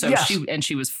or more. So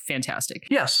she was fantastic.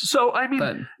 Yes. So I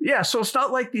mean, so it's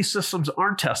not like these systems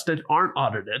aren't tested, aren't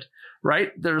audited, right?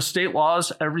 There are state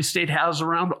laws every state has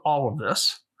around all of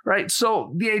this. Right.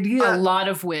 So the idea. A lot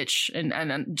of which,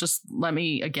 and just let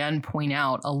me again point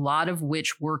out, a lot of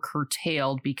which were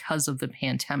curtailed because of the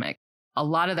pandemic. A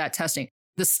lot of that testing,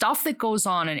 the stuff that goes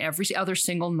on in every other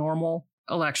single normal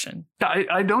election.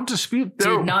 I don't dispute that.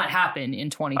 Did not happen in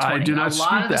 2020. I do not dispute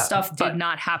that. A lot of the stuff did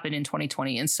not happen in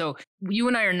 2020. And so you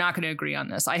and I are not going to agree on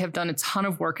this. I have done a ton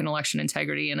of work in election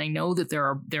integrity, and I know that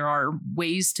there are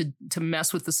ways to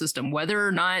mess with the system, whether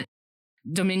or not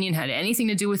Dominion had anything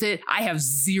to do with it. I have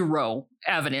zero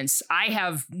evidence. I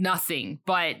have nothing,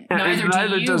 but neither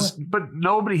do you. But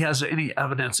nobody has any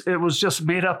evidence. It was just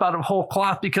made up out of whole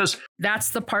cloth because that's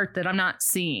the part that I'm not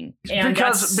seeing. And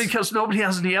because nobody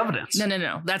has any evidence.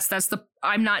 No.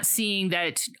 I'm not seeing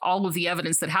that all of the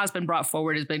evidence that has been brought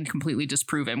forward has been completely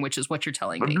disproven, which is what you're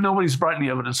telling me. Nobody's brought any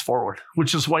evidence forward,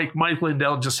 which is why Mike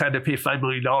Lindell just had to pay $5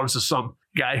 million to some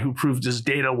guy who proved his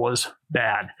data was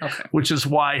bad, which is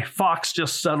why Fox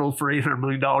just settled for $800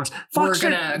 million. We're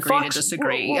going to agree to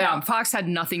disagree. Fox had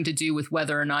nothing to do with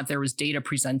whether or not there was data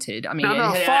presented. I mean, it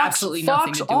had absolutely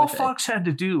nothing to do with it. All Fox had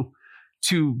to do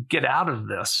to get out of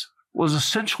this was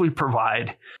essentially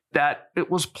provide that it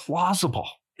was plausible.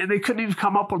 And they couldn't even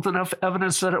come up with enough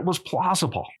evidence that it was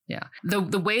plausible. Yeah.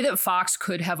 The way that Fox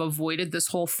could have avoided this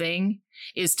whole thing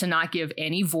is to not give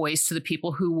any voice to the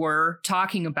people who were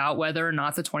talking about whether or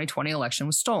not the 2020 election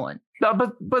was stolen. No,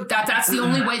 but that's the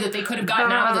only way that they could have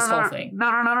gotten out of this whole thing.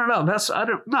 No.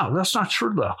 That's not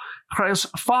true though. Kris,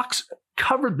 Fox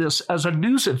covered this as a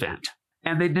news event,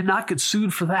 and they did not get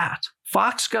sued for that.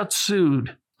 Fox got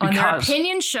sued on their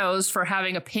opinion shows for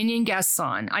having opinion guests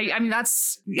on. I mean,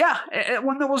 that's... Yeah,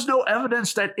 when there was no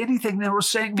evidence that anything they were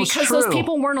saying was true. Because those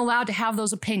people weren't allowed to have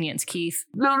those opinions, Keith.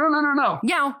 No.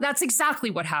 Yeah, that's exactly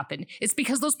what happened. It's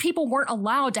because those people weren't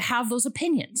allowed to have those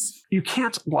opinions. You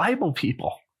can't libel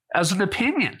people as an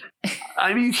opinion.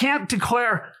 I mean, you can't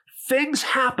declare... Things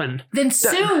happen. Then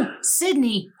sue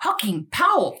Sidney Hawking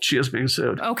Powell. She is being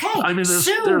sued. Okay. I mean,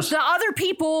 sue the other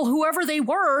people, whoever they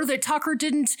were, that Tucker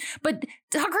didn't. But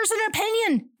Tucker's an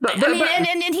opinion.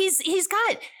 And he's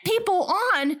got people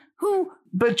on who.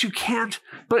 But you can't.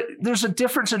 But there's a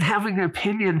difference in having an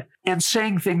opinion and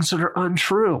saying things that are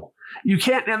untrue. You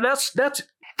can't. And that's.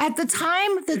 At the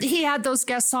time that he had those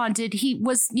guests on,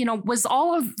 was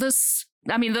all of this.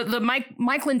 I mean, the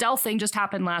Mike Lindell thing just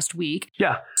happened last week.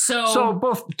 Yeah. So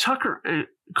both Tucker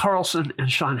Carlson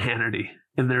and Sean Hannity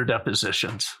in their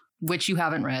depositions. Which you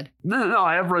haven't read. No,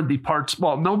 I have read the parts.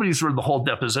 Well, nobody's read the whole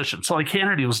deposition. So like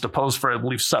Hannity was deposed for, I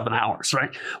believe, 7 hours,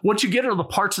 right? What you get are the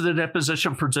parts of the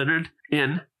deposition presented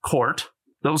in court.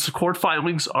 Those court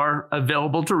filings are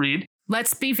available to read.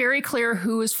 Let's be very clear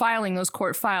who is filing those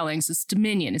court filings. It's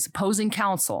Dominion. It's opposing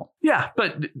counsel. Yeah,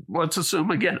 but let's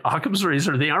assume, again, Occam's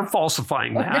razor, they aren't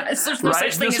falsifying that. There's no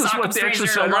such thing as Occam's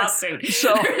razor in a lawsuit.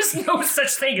 So, there's no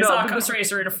such thing as Occam's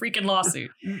razor in a freaking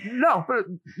lawsuit. No, but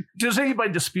does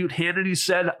anybody dispute Hannity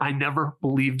said, I never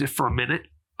believed it for a minute?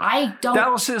 I don't. That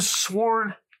was his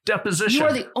sworn deposition. You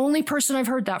are the only person I've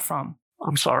heard that from.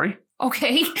 I'm sorry.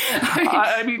 Okay.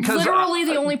 I mean, literally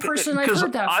the only person I've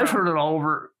heard that from. I've heard it all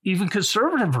over even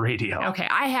conservative radio. Okay,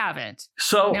 I haven't.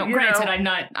 So now, granted,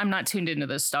 I'm not tuned into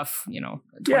this stuff,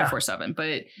 24/7,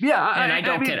 but I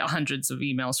don't get hundreds of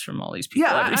emails from all these people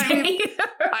every day.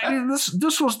 I mean,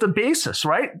 this was the basis,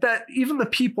 right? That even the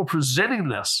people presenting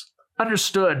this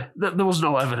understood that there was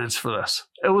no evidence for this.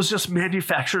 It was just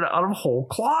manufactured out of whole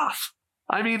cloth.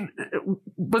 I mean,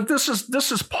 but this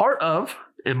is part of,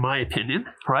 in my opinion,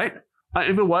 right? I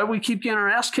mean, why we keep getting our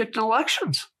ass kicked in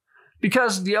elections?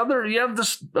 Because you have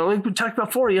this, like we talked about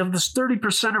before, you have this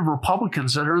 30% of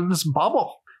Republicans that are in this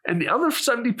bubble. And the other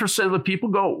 70% of the people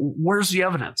go, where's the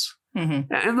evidence?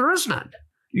 Mm-hmm. And there is none.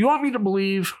 You want me to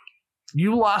believe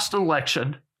you lost an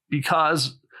election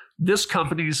because this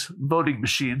company's voting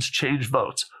machines changed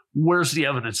votes. Where's the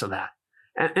evidence of that?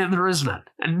 And there is none.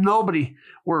 And nobody,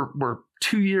 we're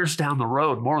 2 years down the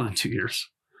road, more than 2 years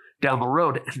down the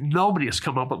road, and nobody has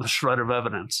come up with a shred of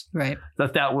evidence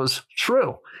that was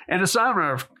true. And it's not a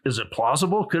matter of, is it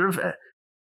plausible? Could have,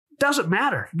 doesn't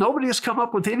matter. Nobody has come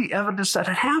up with any evidence that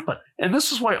it happened. And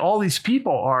this is why all these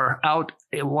people are out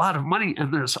a lot of money.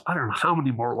 And there's, I don't know how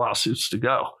many more lawsuits to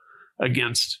go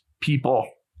against people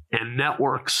and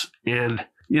networks and,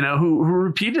 who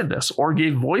repeated this or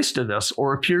gave voice to this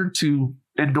or appeared to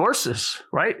endorse this,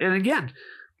 right? And again,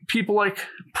 people like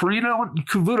Perino and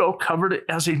Cavuto covered it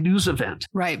as a news event.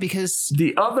 Right, because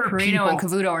the other Perino and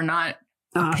Cavuto are not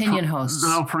opinion hosts.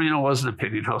 No, Perino was an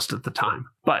opinion host at the time.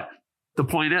 But the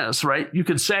point is, right, you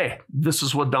can say this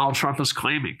is what Donald Trump is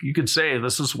claiming. You can say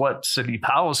this is what Sidney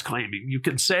Powell is claiming. You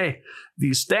can say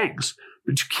these things,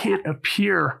 but you can't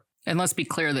appear. And let's be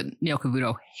clear that Neil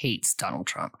Cavuto hates Donald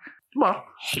Trump. Well,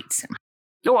 hates him.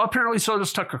 Well, apparently so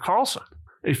does Tucker Carlson.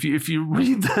 If you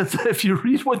read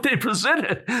what they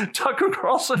presented, Tucker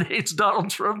Carlson hates Donald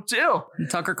Trump too.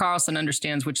 Tucker Carlson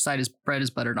understands which side his bread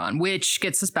is buttered on, which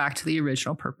gets us back to the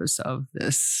original purpose of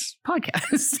this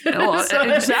podcast.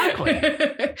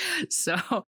 Exactly.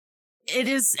 So it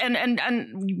is, and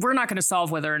we're not going to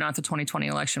solve whether or not the 2020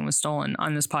 election was stolen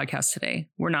on this podcast today.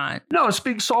 We're not. No, it's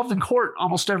being solved in court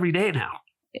almost every day now.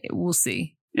 We'll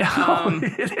see. Yeah,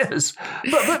 it is.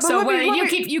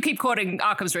 But you keep quoting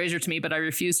Occam's razor to me, but I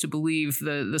refuse to believe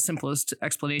the simplest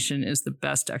explanation is the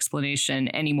best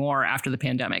explanation anymore after the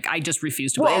pandemic. I just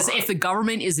refuse to believe. If the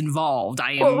government is involved,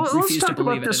 I refuse to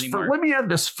believe it anymore. Let me add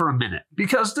this for a minute,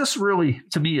 because this really,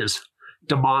 to me, is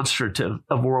demonstrative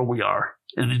of where we are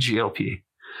in the GOP.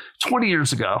 20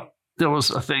 years ago, there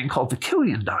was a thing called the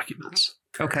Killian documents.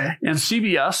 Okay. And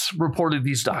CBS reported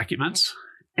these documents.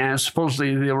 And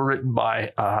supposedly they were written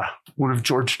by one of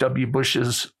George W.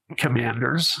 Bush's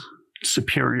commanders,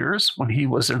 superiors, when he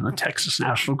was in the Texas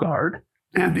National Guard.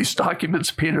 And these documents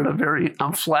painted a very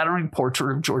unflattering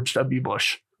portrait of George W.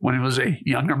 Bush when he was a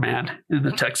younger man in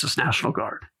the Texas National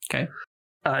Guard. Okay.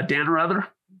 Dan Rather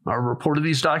reported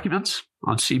these documents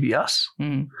on CBS.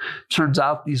 Mm. Turns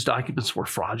out these documents were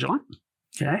fraudulent.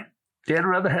 Okay. Dan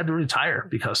Rather had to retire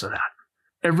because of that.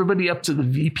 Everybody up to the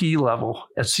VP level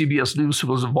at CBS News who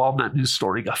was involved in that news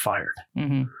story got fired.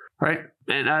 Mm-hmm. Right?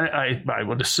 And I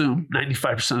would assume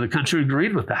 95% of the country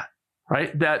agreed with that.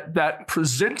 Right? That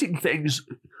presenting things,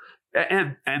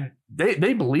 and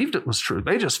they believed it was true.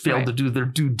 They just failed to do their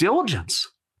due diligence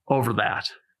over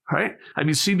that. Right? I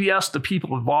mean, CBS, the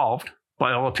people involved,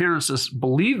 by all appearances,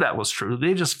 believed that was true.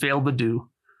 They just failed to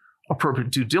do appropriate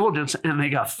due diligence, and they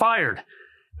got fired.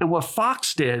 And what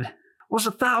Fox did was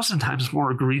 1,000 times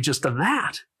more egregious than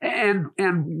that.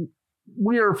 And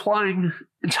we are applying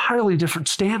entirely different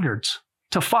standards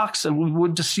to Fox than we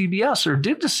would to CBS or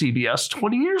did to CBS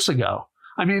 20 years ago.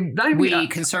 I mean,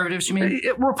 conservatives, you mean?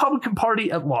 Republican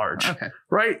Party at large. Okay.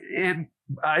 Right? And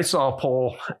I saw a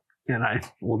poll, and I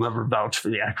will never vouch for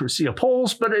the accuracy of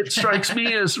polls, but it strikes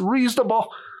me as reasonable.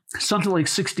 Something like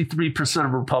 63%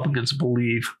 of Republicans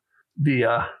believe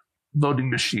the voting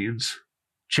machines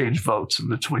change votes in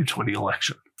the 2020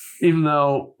 election, even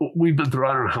though we've been through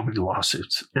I don't know how many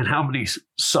lawsuits and how many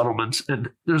settlements, and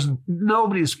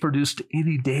nobody's produced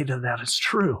any data that is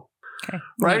true. Okay.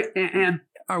 Right. And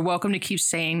are welcome to keep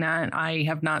saying that. I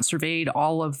have not surveyed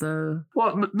all of the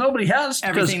nobody has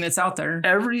everything that's out there.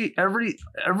 Every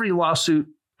lawsuit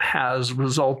has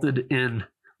resulted in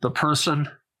the person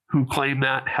who claimed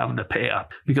that having to pay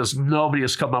up because nobody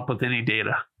has come up with any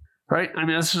data. Right. I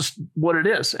mean, that's just what it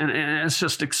is. And it's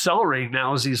just accelerating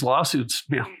now as these lawsuits,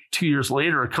 2 years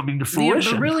later, are coming to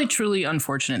fruition. The really, truly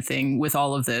unfortunate thing with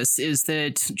all of this is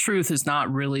that truth is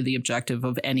not really the objective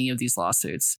of any of these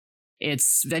lawsuits.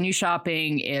 It's venue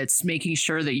shopping. It's making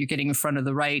sure that you're getting in front of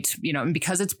the right, and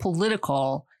because it's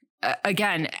political,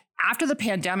 again, after the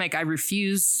pandemic, I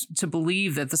refuse to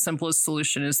believe that the simplest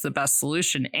solution is the best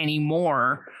solution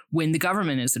anymore when the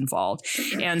government is involved.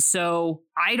 And so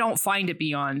I don't find it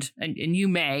beyond, and you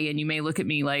may look at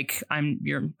me like I'm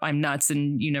nuts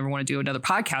and you never want to do another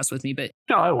podcast with me, but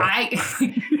no, I won't.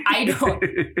 I don't.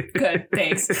 Good,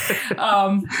 thanks.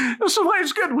 So why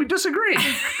it's good we disagree.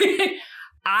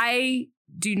 I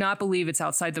do not believe it's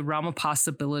outside the realm of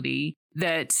possibility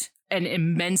that an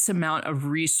immense amount of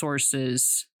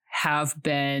resources have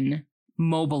been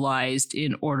mobilized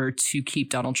in order to keep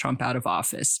Donald Trump out of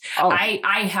office. Oh.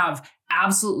 I have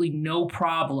absolutely no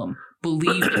problem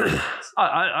believing it.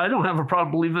 I don't have a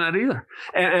problem believing that either.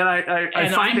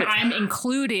 I'm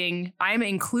including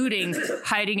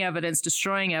hiding evidence,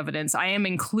 destroying evidence. I am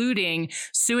including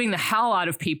suing the hell out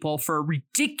of people for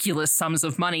ridiculous sums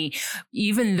of money,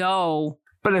 even though.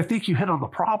 But I think you hit on the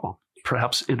problem,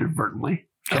 perhaps inadvertently.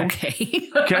 Okay.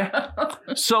 Okay.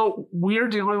 So we are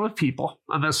dealing with people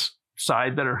on this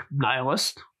side that are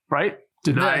nihilist, right?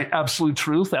 Deny absolute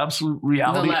truth, absolute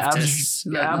reality,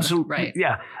 absolute, right?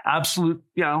 Yeah, absolute,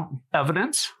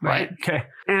 evidence, right? Okay.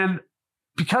 And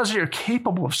because you're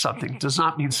capable of something does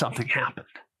not mean something happened.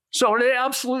 So are they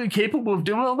absolutely capable of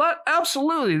doing all that?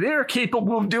 Absolutely. They are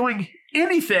capable of doing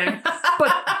anything,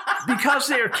 but because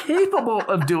they are capable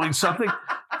of doing something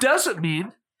doesn't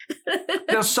mean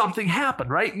that something happened,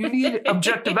 right? You need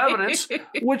objective evidence,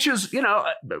 which is,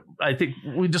 I think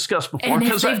we discussed before. And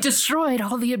if they've destroyed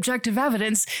all the objective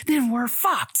evidence, then we're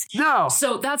fucked. No.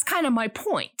 So that's kind of my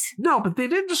point. No, but they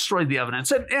didn't destroy the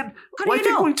evidence. And I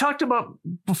think we talked about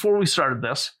before we started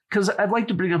this, because I'd like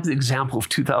to bring up the example of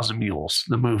 2,000 Mules,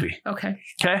 the movie. Okay.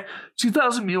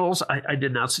 2,000 Mules, I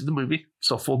did not see the movie,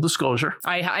 so full disclosure.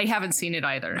 I haven't seen it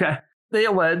either. Okay. They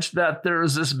allege that there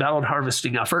is this ballot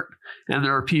harvesting effort, and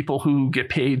there are people who get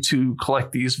paid to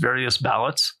collect these various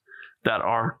ballots that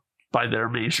are, by their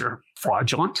measure,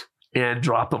 fraudulent and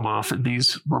drop them off in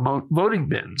these remote voting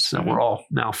bins that we're all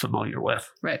now familiar with.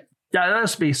 Right. Yeah,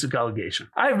 that's a basic allegation.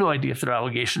 I have no idea if their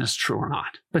allegation is true or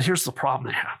not. But here's the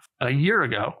problem they have. A year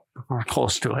ago, or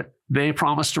close to it, they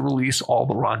promised to release all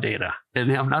the raw data, and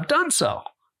they have not done so.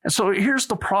 And so here's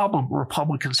the problem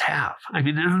Republicans have. I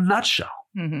mean, in a nutshell.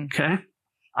 Mm-hmm. Okay.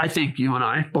 I think you and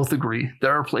I both agree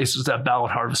there are places that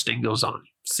ballot harvesting goes on.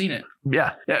 Seen it.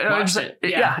 Yeah.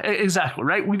 Yeah, exactly.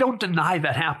 Right. We don't deny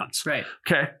that happens. Right.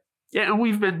 Okay. Yeah, and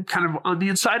we've been kind of on the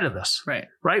inside of this. Right.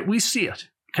 Right. We see it.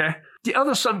 Okay. The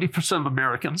other 70% of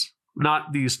Americans,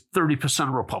 not these 30%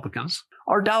 of Republicans,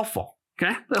 are doubtful.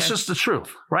 Okay. That's just the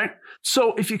truth. Right.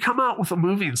 So if you come out with a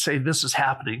movie and say this is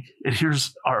happening and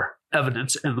here's our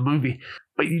evidence in the movie,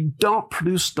 but you don't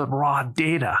produce the raw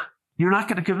data, you're not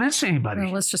going to convince anybody.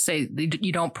 Well, let's just say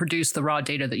you don't produce the raw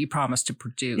data that you promised to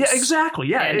produce. Yeah, exactly.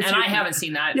 Yeah. And I haven't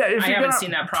seen that. Yeah, I haven't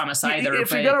seen that promise either.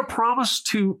 If you're going to promise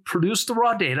to produce the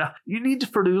raw data, you need to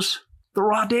produce the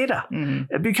raw data.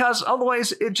 Mm-hmm. Because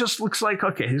otherwise it just looks like,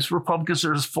 okay, these Republicans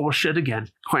are just full of shit again,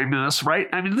 claiming this, right?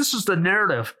 I mean, this is the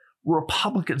narrative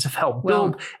Republicans have helped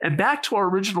build. And back to our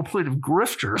original point of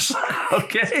grifters,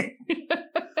 okay?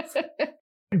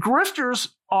 Grifters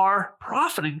are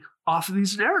profiting off of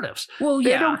these narratives. Well,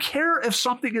 yeah. They don't care if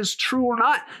something is true or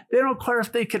not. They don't care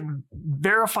if they can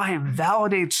verify and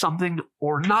validate something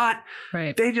or not.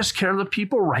 Right. They just care that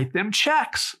people write them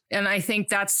checks. And I think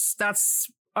that's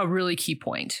a really key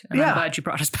point. And I'm glad you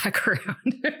brought us back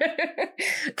around.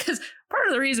 Because part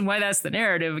of the reason why that's the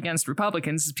narrative against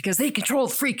Republicans is because they control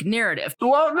the freaking narrative.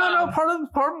 Well, no. Part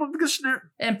of this narrative.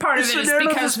 And part of it is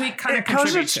because we kind of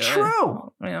contribute to it. Because it's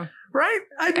true. Yeah. Right?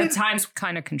 At times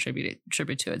kind of contribute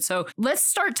to it. So let's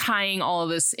start tying all of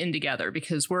this in together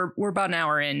because we're about an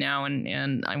hour in now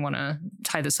and I want to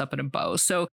tie this up in a bow.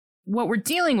 So what we're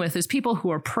dealing with is people who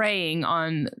are preying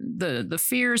on the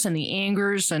fears and the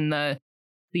angers and the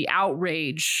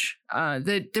outrage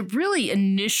that really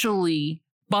initially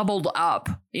bubbled up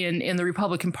in the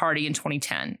Republican Party in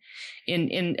 2010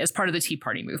 in as part of the Tea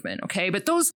Party movement. Okay. But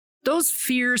those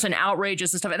fears and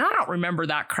outrages and stuff, and I don't remember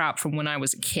that crap from when I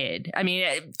was a kid. I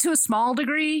mean, to a small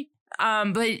degree,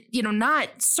 but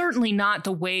certainly not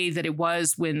the way that it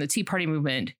was when the Tea Party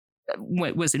movement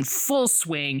was in full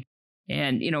swing,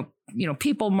 and,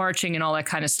 people marching and all that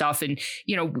kind of stuff. And,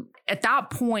 at that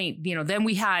point, then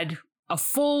we had a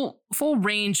full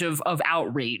range of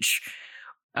outrage,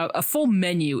 a full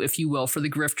menu, if you will, for the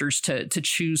grifters to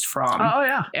choose from. Oh,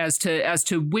 yeah. As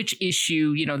to which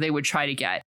issue, they would try to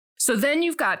get. So then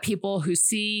you've got people who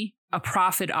see a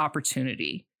profit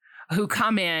opportunity, who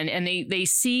come in and they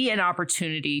see an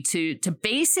opportunity to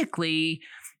basically,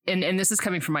 and this is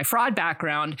coming from my fraud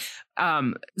background,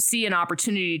 see an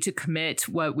opportunity to commit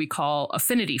what we call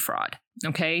affinity fraud.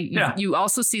 Okay. Yeah. You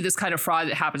also see this kind of fraud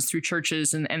that happens through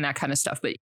churches and that kind of stuff,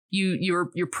 but you're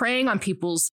preying on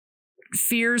people's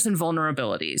fears and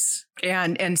vulnerabilities.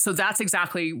 And so that's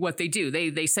exactly what they do.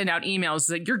 They send out emails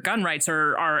that your gun rights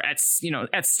are at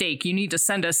stake. You need to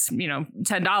send us,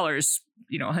 $10,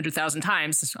 100,000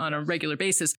 times on a regular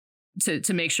basis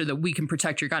to make sure that we can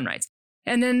protect your gun rights.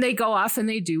 And then they go off and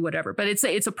they do whatever, but it's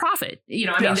a profit.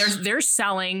 Yes. They're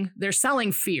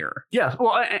selling fear. Yeah.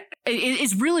 Well,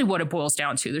 it's really what it boils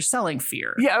down to. They're selling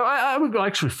fear. Yeah, I would go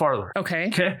actually farther.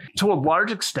 Okay. To a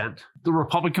large extent, the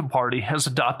Republican Party has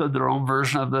adopted their own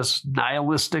version of this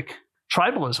nihilistic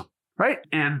tribalism, right?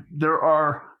 And there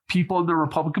are people in the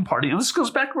Republican Party, and this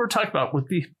goes back to what we're talking about with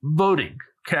the voting,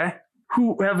 okay,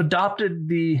 who have adopted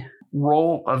the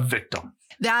role of victim.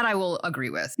 That I will agree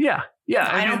with. Yeah.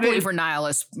 I don't believe we're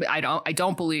nihilists. I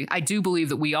do believe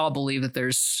that we all believe that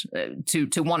there's,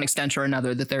 to one extent or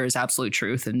another, that there is absolute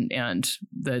truth, and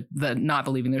the not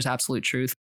believing there's absolute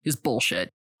truth is bullshit.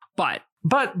 But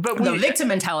the victim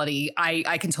mentality,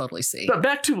 I can totally see. But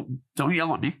back to, don't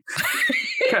yell at me.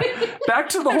 Okay. Back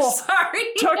to the whole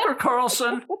Tucker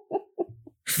Carlson,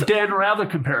 Dan Rather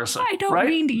comparison. I don't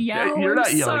mean to yell. You're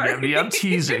not yelling at me. I'm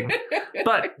teasing.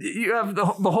 But you have the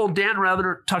whole Dan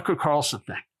Rather, Tucker Carlson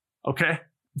thing. Okay.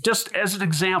 Just as an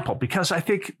example, because I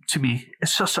think, to me,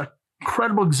 it's just a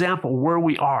credible example where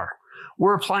we are.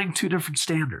 We're applying two different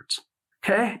standards.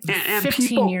 Okay. And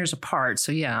 15 years apart.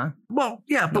 So yeah. Well,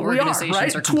 yeah, but we are,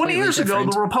 right? 20 years ago,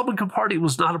 the Republican Party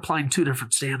was not applying two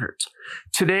different standards.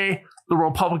 Today, the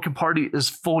Republican Party is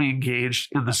fully engaged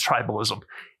in this tribalism.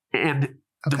 And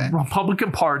the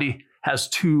Republican Party has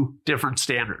two different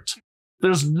standards.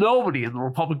 There's nobody in the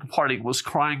Republican Party who was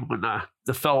crying when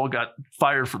the fellow got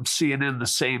fired from CNN the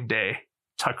same day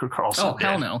Tucker Carlson did.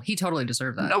 Hell no. He totally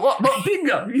deserved that. Well,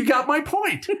 bingo. You got my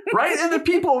point, right? And the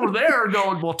people over there are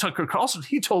going, well, Tucker Carlson,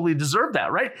 he totally deserved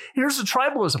that, right? Here's the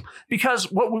tribalism.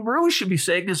 Because what we really should be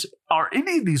saying is, are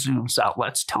any of these news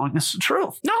outlets telling us the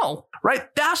truth? No. Right?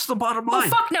 That's the bottom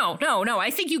line. Well, fuck no. I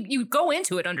think you go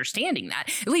into it understanding that.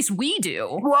 At least we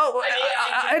do. Well,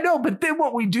 I know, but then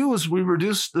what we do is we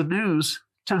reduce the news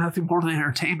to nothing more than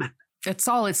entertainment. That's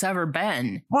all it's ever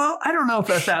been. Well, I don't know if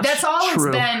that's all true.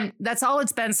 It's been. That's all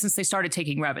it's been since they started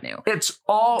taking revenue. That's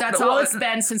all it's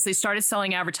been since they started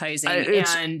selling advertising.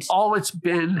 It's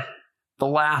been the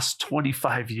last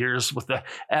 25 years with the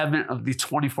advent of the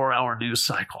 24-hour news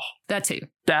cycle. That too.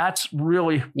 That's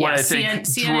really what I think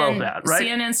drove that, right?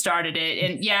 CNN started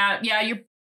it, and yeah,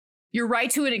 you're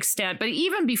right to an extent, but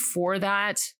even before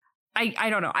that, I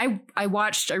don't know. I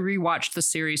rewatched the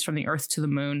series From the Earth to the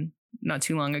Moon not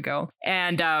too long ago,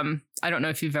 and I don't know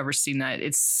if you've ever seen that.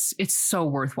 It's so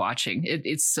worth watching.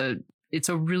 It's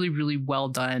a really, really well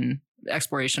done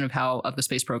exploration of the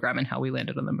space program and how we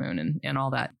landed on the moon and all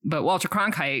that. But Walter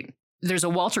Cronkite, there's a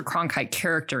Walter Cronkite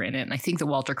character in it, and I think that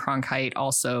Walter Cronkite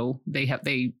also they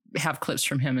have clips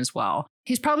from him as well.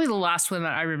 He's probably the last one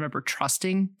that I remember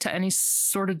trusting to any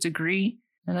sort of degree,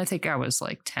 and I think I was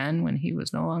like 10 when he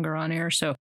was no longer on air.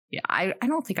 So yeah, I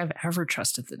don't think I've ever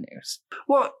trusted the news.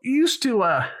 Well, you used to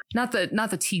not the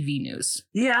TV news.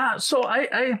 Yeah, so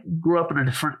I grew up in a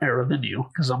different era than you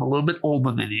because I'm a little bit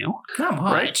older than you. Not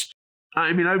much. Right?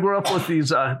 I mean, I grew up with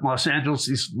these Los Angeles,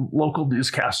 these local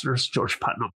newscasters, George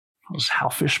Putnam, it was Hal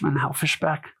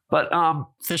Fishbeck. But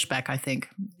Fishbeck, I think.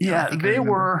 Yeah, they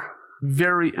were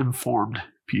very informed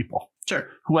people. Sure.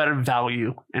 Who added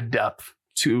value and depth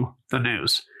to the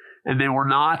news. And they were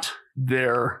not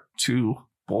there to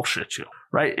bullshit you,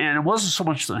 right? And it wasn't so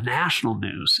much the national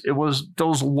news. It was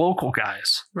those local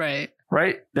guys.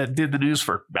 Right, that did the news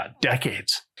for about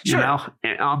decades, sure.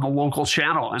 On the local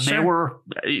channel. And sure.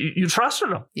 You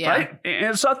trusted them, right? And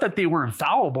it's not that they were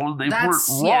infallible and they weren't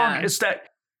wrong. Yeah. It's that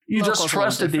you Local's just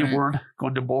trusted they weren't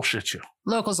going to bullshit you.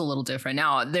 Local's a little different.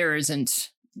 Now, there's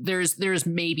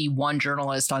maybe one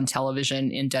journalist on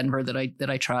television in Denver that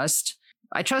I trust.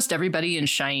 I trust everybody in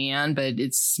Cheyenne, but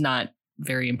it's not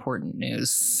very important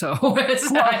news, so there's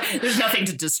nothing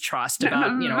to distrust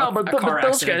about. But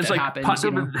those guys like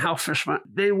Putnam and Hal Fishman,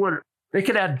 they would They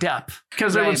could add depth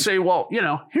because they would say, well,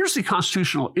 here's the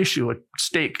constitutional issue at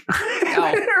stake.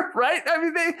 Right? I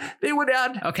mean, they would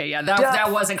add. Okay, yeah, that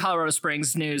wasn't Colorado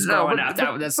Springs news growing up.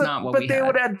 That's not what we had. But they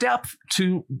would add depth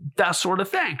to that sort of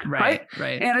thing. Right.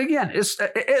 And again, this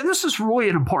is really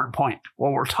an important point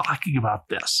while we're talking about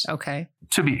this. Okay.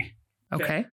 To me.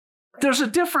 Okay. There's a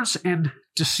difference in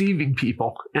deceiving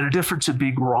people and a difference in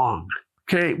being wrong.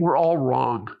 Okay, we're all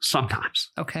wrong sometimes.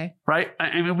 Okay. Right?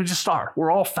 I mean, we just are.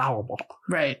 We're all fallible.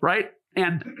 Right. Right?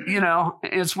 And,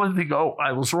 it's one thing to go,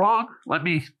 I was wrong. Let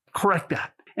me correct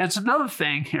that. And it's another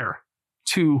thing here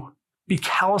to be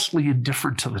callously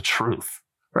indifferent to the truth.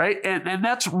 Right? And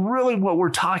that's really what we're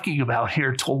talking about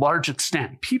here to a large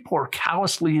extent. People are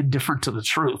callously indifferent to the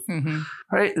truth. Mm-hmm.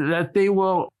 Right? That they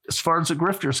will, as far as the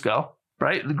grifters go,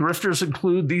 right? The grifters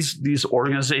include these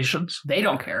organizations. They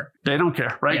don't care. They don't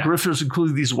care, right? Yeah. Grifters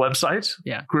include these websites.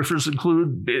 Yeah. Grifters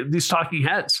include these talking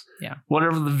heads. Yeah.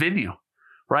 Whatever the venue,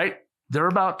 right? They're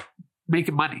about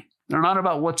making money. They're not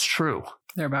about what's true.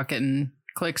 They're about getting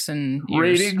clicks and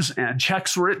ratings and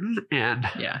checks written and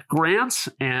grants.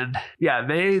 And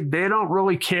they don't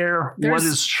really care what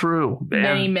is true.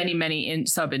 Many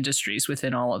sub-industries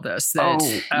within all of this that,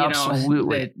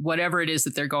 absolutely. That whatever it is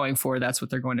that they're going for,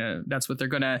 they're going to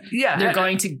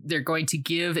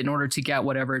give in order to get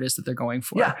whatever it is that they're going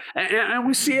for. Yeah. And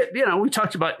we see it, we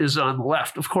talked about is on the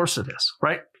left. Of course it is,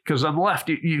 right? Because on the left,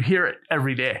 you hear it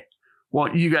every day.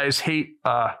 Well, you guys hate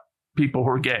people who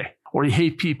are gay, or you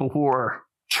hate people who are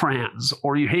trans,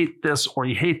 or you hate this, or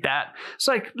you hate that. It's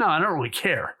like, no, I don't really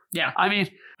care. Yeah. I mean,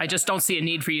 I just don't see a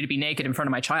need for you to be naked in front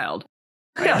of my child.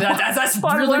 Right? Yeah, that's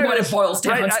really what it boils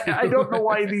down to. I don't know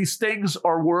why these things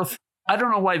are I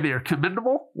don't know why they're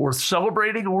commendable, worth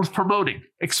celebrating, or worth promoting.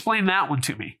 Explain that one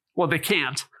to me. Well, they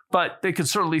can't, but they can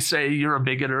certainly say you're a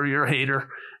bigot or you're a hater.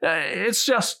 It's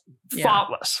just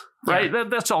thoughtless. Right? Yeah.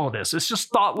 That's all it is. It's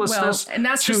just thoughtlessness and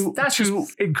that's to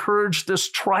encourage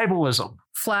this tribalism.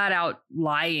 Flat out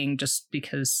lying just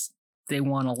because they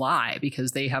want to lie,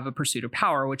 because they have a pursuit of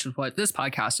power, which is what this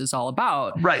podcast is all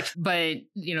about. Right. But,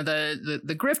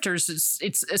 the grifters,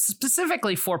 it's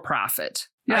specifically for profit.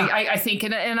 Yeah. I think,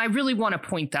 and I really want to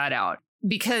point that out,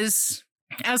 because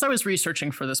as I was researching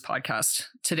for this podcast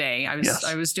today, I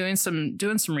was doing some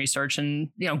research and,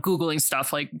 Googling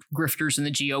stuff like grifters in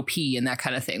the GOP and that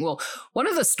kind of thing. Well, one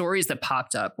of the stories that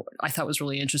popped up I thought was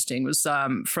really interesting was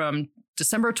from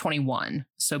December 21,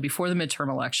 so before the midterm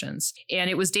elections. And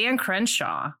it was Dan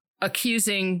Crenshaw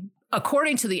accusing,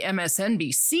 according to the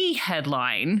MSNBC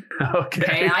headline.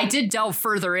 Okay. I did delve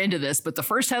further into this, but the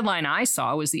first headline I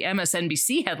saw was the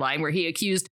MSNBC headline where he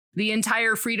accused the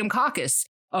entire Freedom Caucus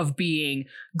of being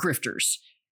grifters.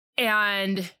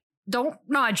 And don't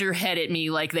nod your head at me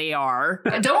like they are.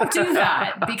 Don't do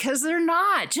that, because they're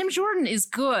not. Jim Jordan is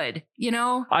good,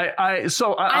 I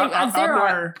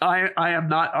am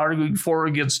not arguing for or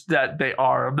against that they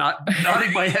are. I'm not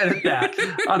nodding my head at that.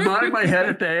 I'm nodding my head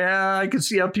at that. Yeah, I can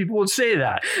see how people would say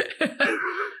that.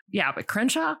 Yeah, but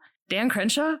Dan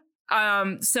Crenshaw.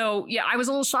 I was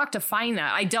a little shocked to find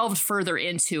that. I delved further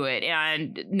into it,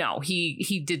 and no,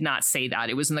 he did not say that.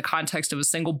 It was in the context of a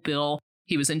single bill.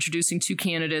 He was introducing two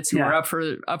candidates who were up for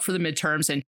the midterms,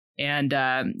 and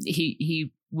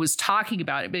he was talking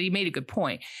about it, but he made a good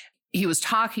point. He was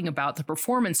talking about the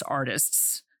performance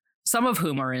artists, some of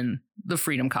whom are in the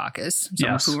Freedom Caucus,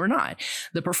 some of whom are not.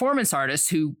 The performance artists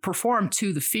who perform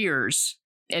to the fears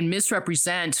and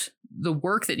misrepresent the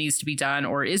work that needs to be done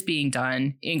or is being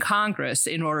done in Congress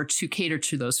in order to cater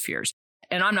to those fears.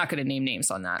 And I'm not going to name names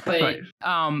on that, but,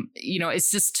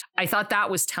 it's just, I thought that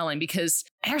was telling, because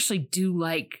I actually do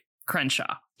like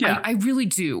Crenshaw. Yeah. I really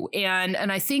do. And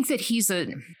I think that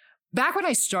back when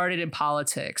I started in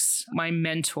politics, my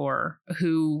mentor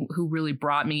who really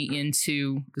brought me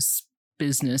into this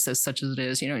business as such as it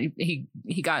is, he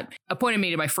appointed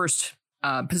me to my first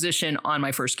position on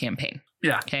my first campaign.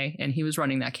 Yeah. Okay. And he was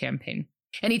running that campaign.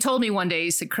 And he told me one day,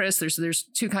 he said, Kris, there's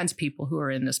two kinds of people who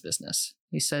are in this business.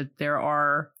 He said, there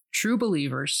are true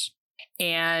believers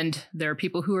and there are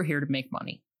people who are here to make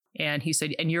money. And he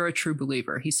said, and you're a true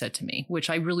believer, he said to me, which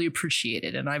I really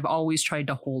appreciated. And I've always tried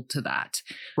to hold to that,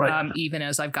 right. Even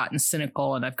as I've gotten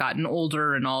cynical and I've gotten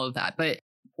older and all of that.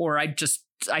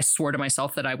 I swore to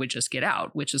myself that I would just get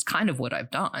out, which is kind of what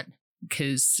I've done.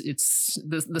 Because it's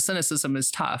the cynicism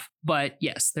is tough. But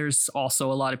yes, there's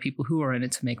also a lot of people who are in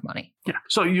it to make money. Yeah.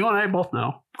 So you and I both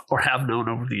know, or have known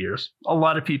over the years, a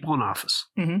lot of people in office.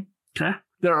 Mm-hmm. Okay.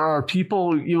 There are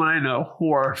people you and I know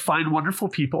who are fine, wonderful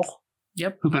people.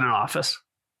 Yep. Who've been in office.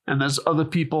 And there's other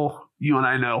people you and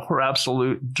I know who are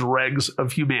absolute dregs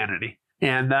of humanity.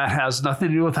 And that has nothing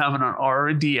to do with having an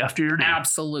R&D after your name.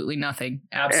 Absolutely nothing.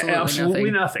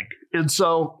 Absolutely nothing. And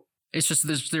so it's just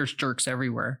there's jerks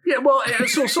everywhere. Yeah, well, and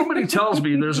so somebody tells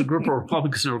me there's a group of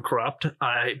Republicans who are corrupt,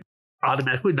 I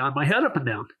automatically nod my head up and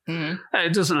down. Mm-hmm.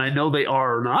 It doesn't I know they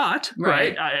are or not,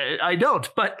 right? I don't,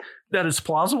 but that is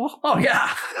plausible. Oh,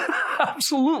 yeah,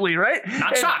 absolutely, right?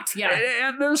 Not shocked, yeah.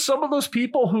 And there's some of those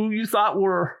people who you thought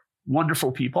were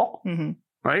wonderful people,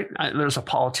 right? There's a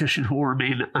politician who will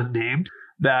remain unnamed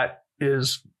that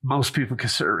is most people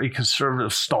consider a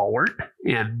conservative stalwart.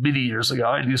 And many years ago,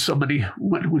 I knew somebody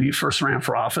when he first ran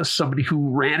for office, somebody who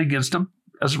ran against him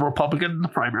as a Republican in the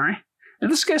primary.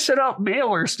 And this guy sent out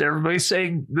mailers to everybody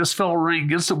saying this fellow running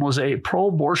against him was a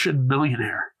pro-abortion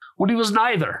millionaire when he was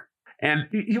neither. And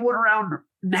he went around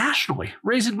nationally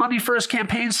raising money for his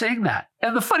campaign saying that.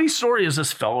 And the funny story is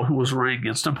this fellow who was running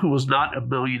against him, who was not a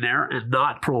millionaire and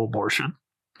not pro-abortion,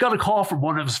 got a call from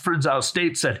one of his friends out of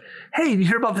state, said, "Hey, did you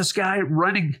hear about this guy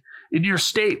running in your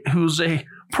state who's a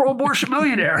pro-abortion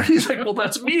millionaire?" He's like, "Well,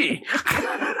 that's me."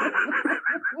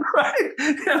 Right?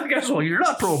 Yeah, the guy's, "Well, you're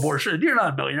not pro-abortion. You're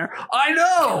not a millionaire." I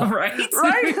know. Right?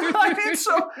 Right? I mean,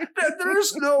 so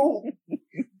there's no,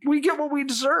 we get what we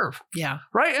deserve. Yeah.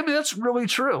 Right? I mean, that's really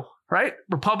true. Right?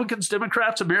 Republicans,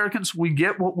 Democrats, Americans, we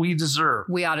get what we deserve.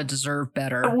 We ought to deserve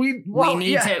better. We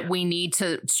need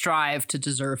to strive to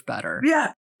deserve better.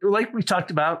 Yeah. Like we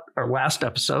talked about our last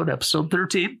episode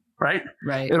 13, right?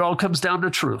 Right. It all comes down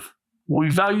to truth. When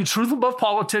we value truth above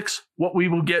politics, what we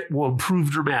will get will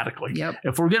improve dramatically. Yep.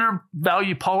 If we're going to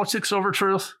value politics over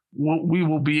truth, we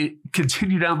will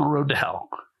continue down the road to hell.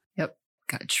 Yep.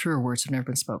 God, truer words have never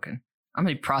been spoken. I'm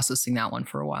going to be processing that one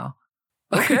for a while.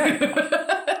 Okay.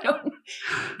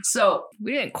 So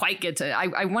we didn't quite get to,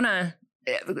 I want to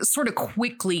sort of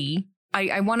quickly,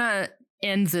 I want to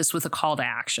end this with a call to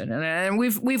action. And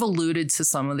we've alluded to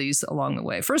some of these along the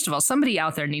way. First of all, somebody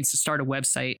out there needs to start a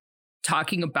website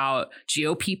talking about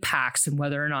GOP PACs and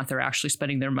whether or not they're actually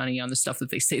spending their money on the stuff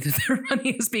that they say that their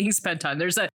money is being spent on.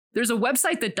 There's a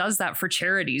website that does that for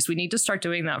charities. We need to start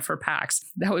doing that for PACs.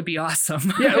 That would be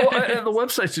awesome. Yeah, well, and the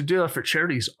websites that do that for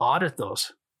charities audit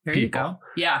those. There people, you go.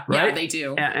 Yeah, right? Yeah, they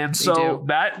do. And so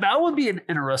that would be an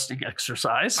interesting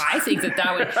exercise. I think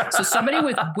that would. So somebody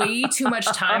with way too much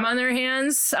time on their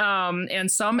hands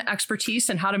and some expertise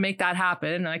in how to make that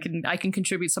happen, I can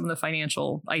contribute some of the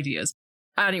financial ideas.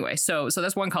 Anyway, so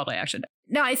that's one call to action.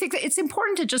 Now, I think that it's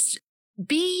important to just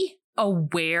be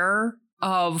aware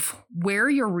of where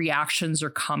your reactions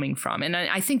are coming from. And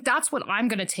I think that's what I'm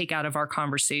going to take out of our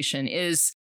conversation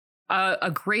is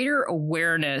a greater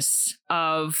awareness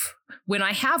of when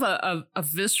I have a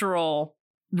visceral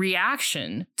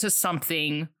reaction to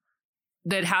something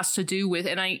that has to do with,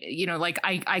 and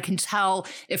I can tell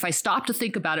if I stop to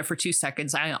think about it for 2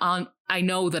 seconds, I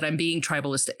know that I'm being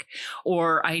tribalistic,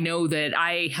 or I know that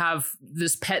I have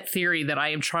this pet theory that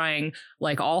I am trying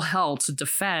like all hell to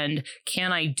defend.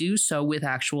 Can I do so with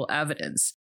actual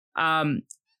evidence?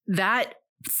 That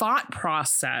thought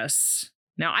process.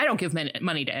 Now, I don't give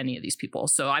money to any of these people,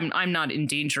 so I'm not in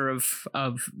danger of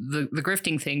the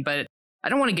grifting thing, but I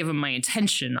don't want to give them my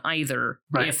attention either,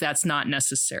 right, if that's not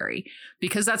necessary,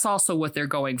 because that's also what they're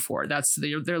going for.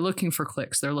 They're looking for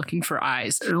clicks. They're looking for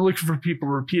eyes. They're looking for people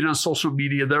to repeat on social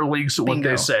media their links to what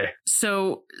they say.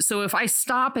 So if I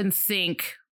stop and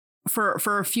think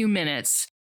for a few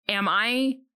minutes, am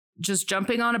I just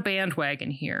jumping on a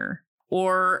bandwagon here?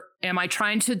 Or am I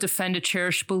trying to defend a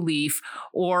cherished belief?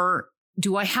 Or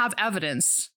do I have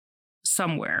evidence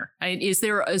somewhere? Is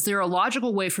there a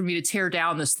logical way for me to tear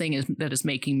down this thing that is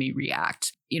making me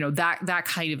react? That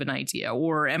kind of an idea.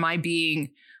 Or am I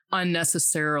being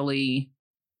unnecessarily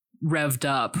revved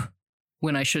up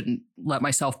when I shouldn't let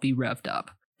myself be revved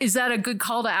up? Is that a good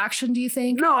call to action, do you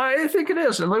think? No, I think it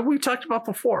is. And like we talked about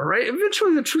before, right?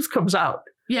 Eventually the truth comes out.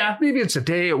 Yeah. Maybe it's a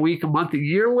day, a week, a month, a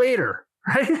year later.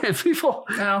 Right? And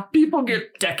people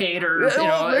get decade or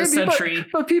a century.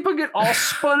 But people get all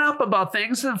spun up about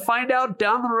things and find out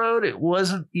down the road it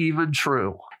wasn't even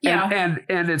true. Yeah. And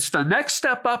it's the next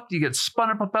step up. You get spun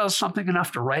up about something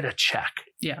enough to write a check.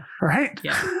 Yeah. Right?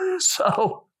 Yeah.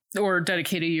 So or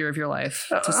dedicate a year of your life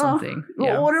to something.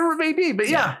 Whatever it may be. But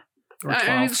yeah.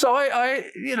 So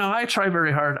I try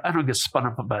very hard. I don't get spun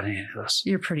up about any of this.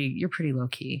 You're pretty low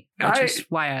key. Which is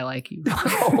why I like you.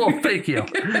 Oh, thank you.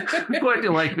 I'm glad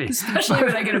you like me. Especially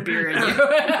when I get a beer in you.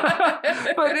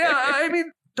 But yeah, I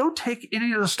mean, don't take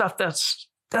any of the stuff that's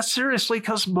seriously,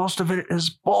 because most of it is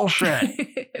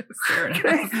bullshit. Fair enough.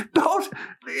 Okay? Don't.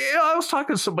 I was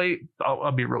talking to somebody.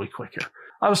 I'll be really quick here.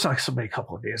 I was talking to somebody a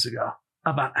couple of days ago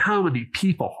about how many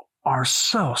people are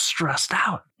so stressed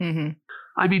out. Mm-hmm.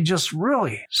 I mean, just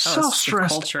really so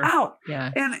stressed out.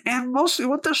 Yeah. And mostly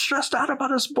what they're stressed out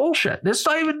about is bullshit. It's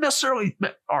not even necessarily,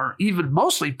 or even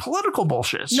mostly political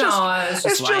bullshit. It's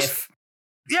just life.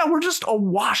 Yeah, we're just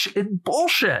awash in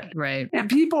bullshit. Right. And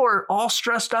people are all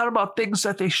stressed out about things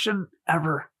that they shouldn't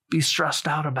ever be stressed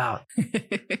out about.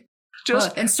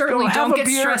 And certainly don't get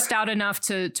stressed out enough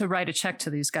to write a check to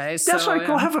these guys. That's right.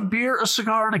 Go have a beer, a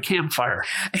cigar, and a campfire.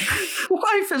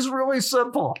 Life is really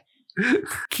simple.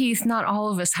 Keith, not all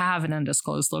of us have an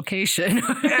undisclosed location.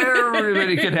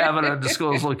 Everybody can have an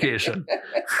undisclosed location.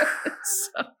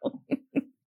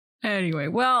 Anyway,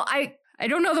 well, I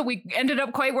don't know that we ended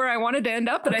up quite where I wanted to end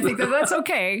up, but I think that's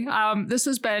okay. This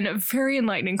has been a very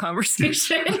enlightening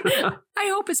conversation. I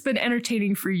hope it's been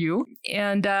entertaining for you.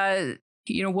 And,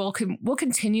 we'll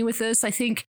continue with this. I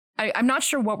think I'm not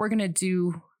sure what we're going to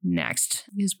do next,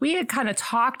 because we had kind of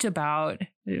talked about,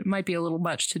 it might be a little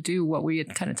much to do what we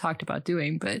had kind of talked about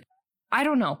doing, but I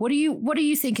don't know. What are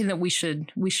you thinking that we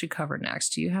should cover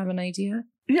next? Do you have an idea?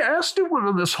 Yeah, let's do one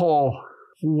on this whole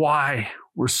why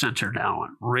we're centered now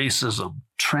on racism,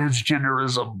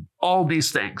 transgenderism, all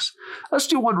these things. Let's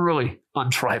do one really on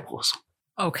tribalism.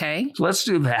 Okay. So let's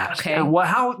do that. Okay. And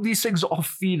how these things all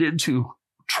feed into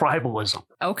tribalism.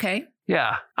 Okay.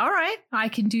 Yeah. All right. I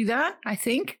can do that, I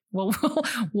think. We'll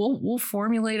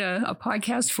formulate a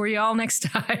podcast for you all next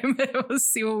time. We'll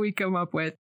see what we come up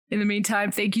with. In the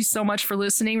meantime, thank you so much for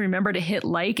listening. Remember to hit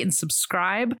like and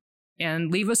subscribe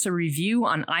and leave us a review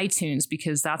on iTunes,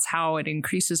 because that's how it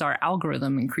increases our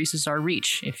algorithm, increases our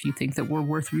reach. If you think that we're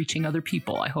worth reaching other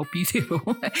people, I hope you do.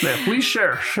 Yeah, please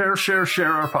share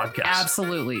our podcast.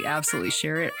 Absolutely.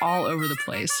 Share it all over the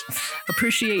place.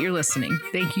 Appreciate your listening.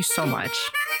 Thank you so much.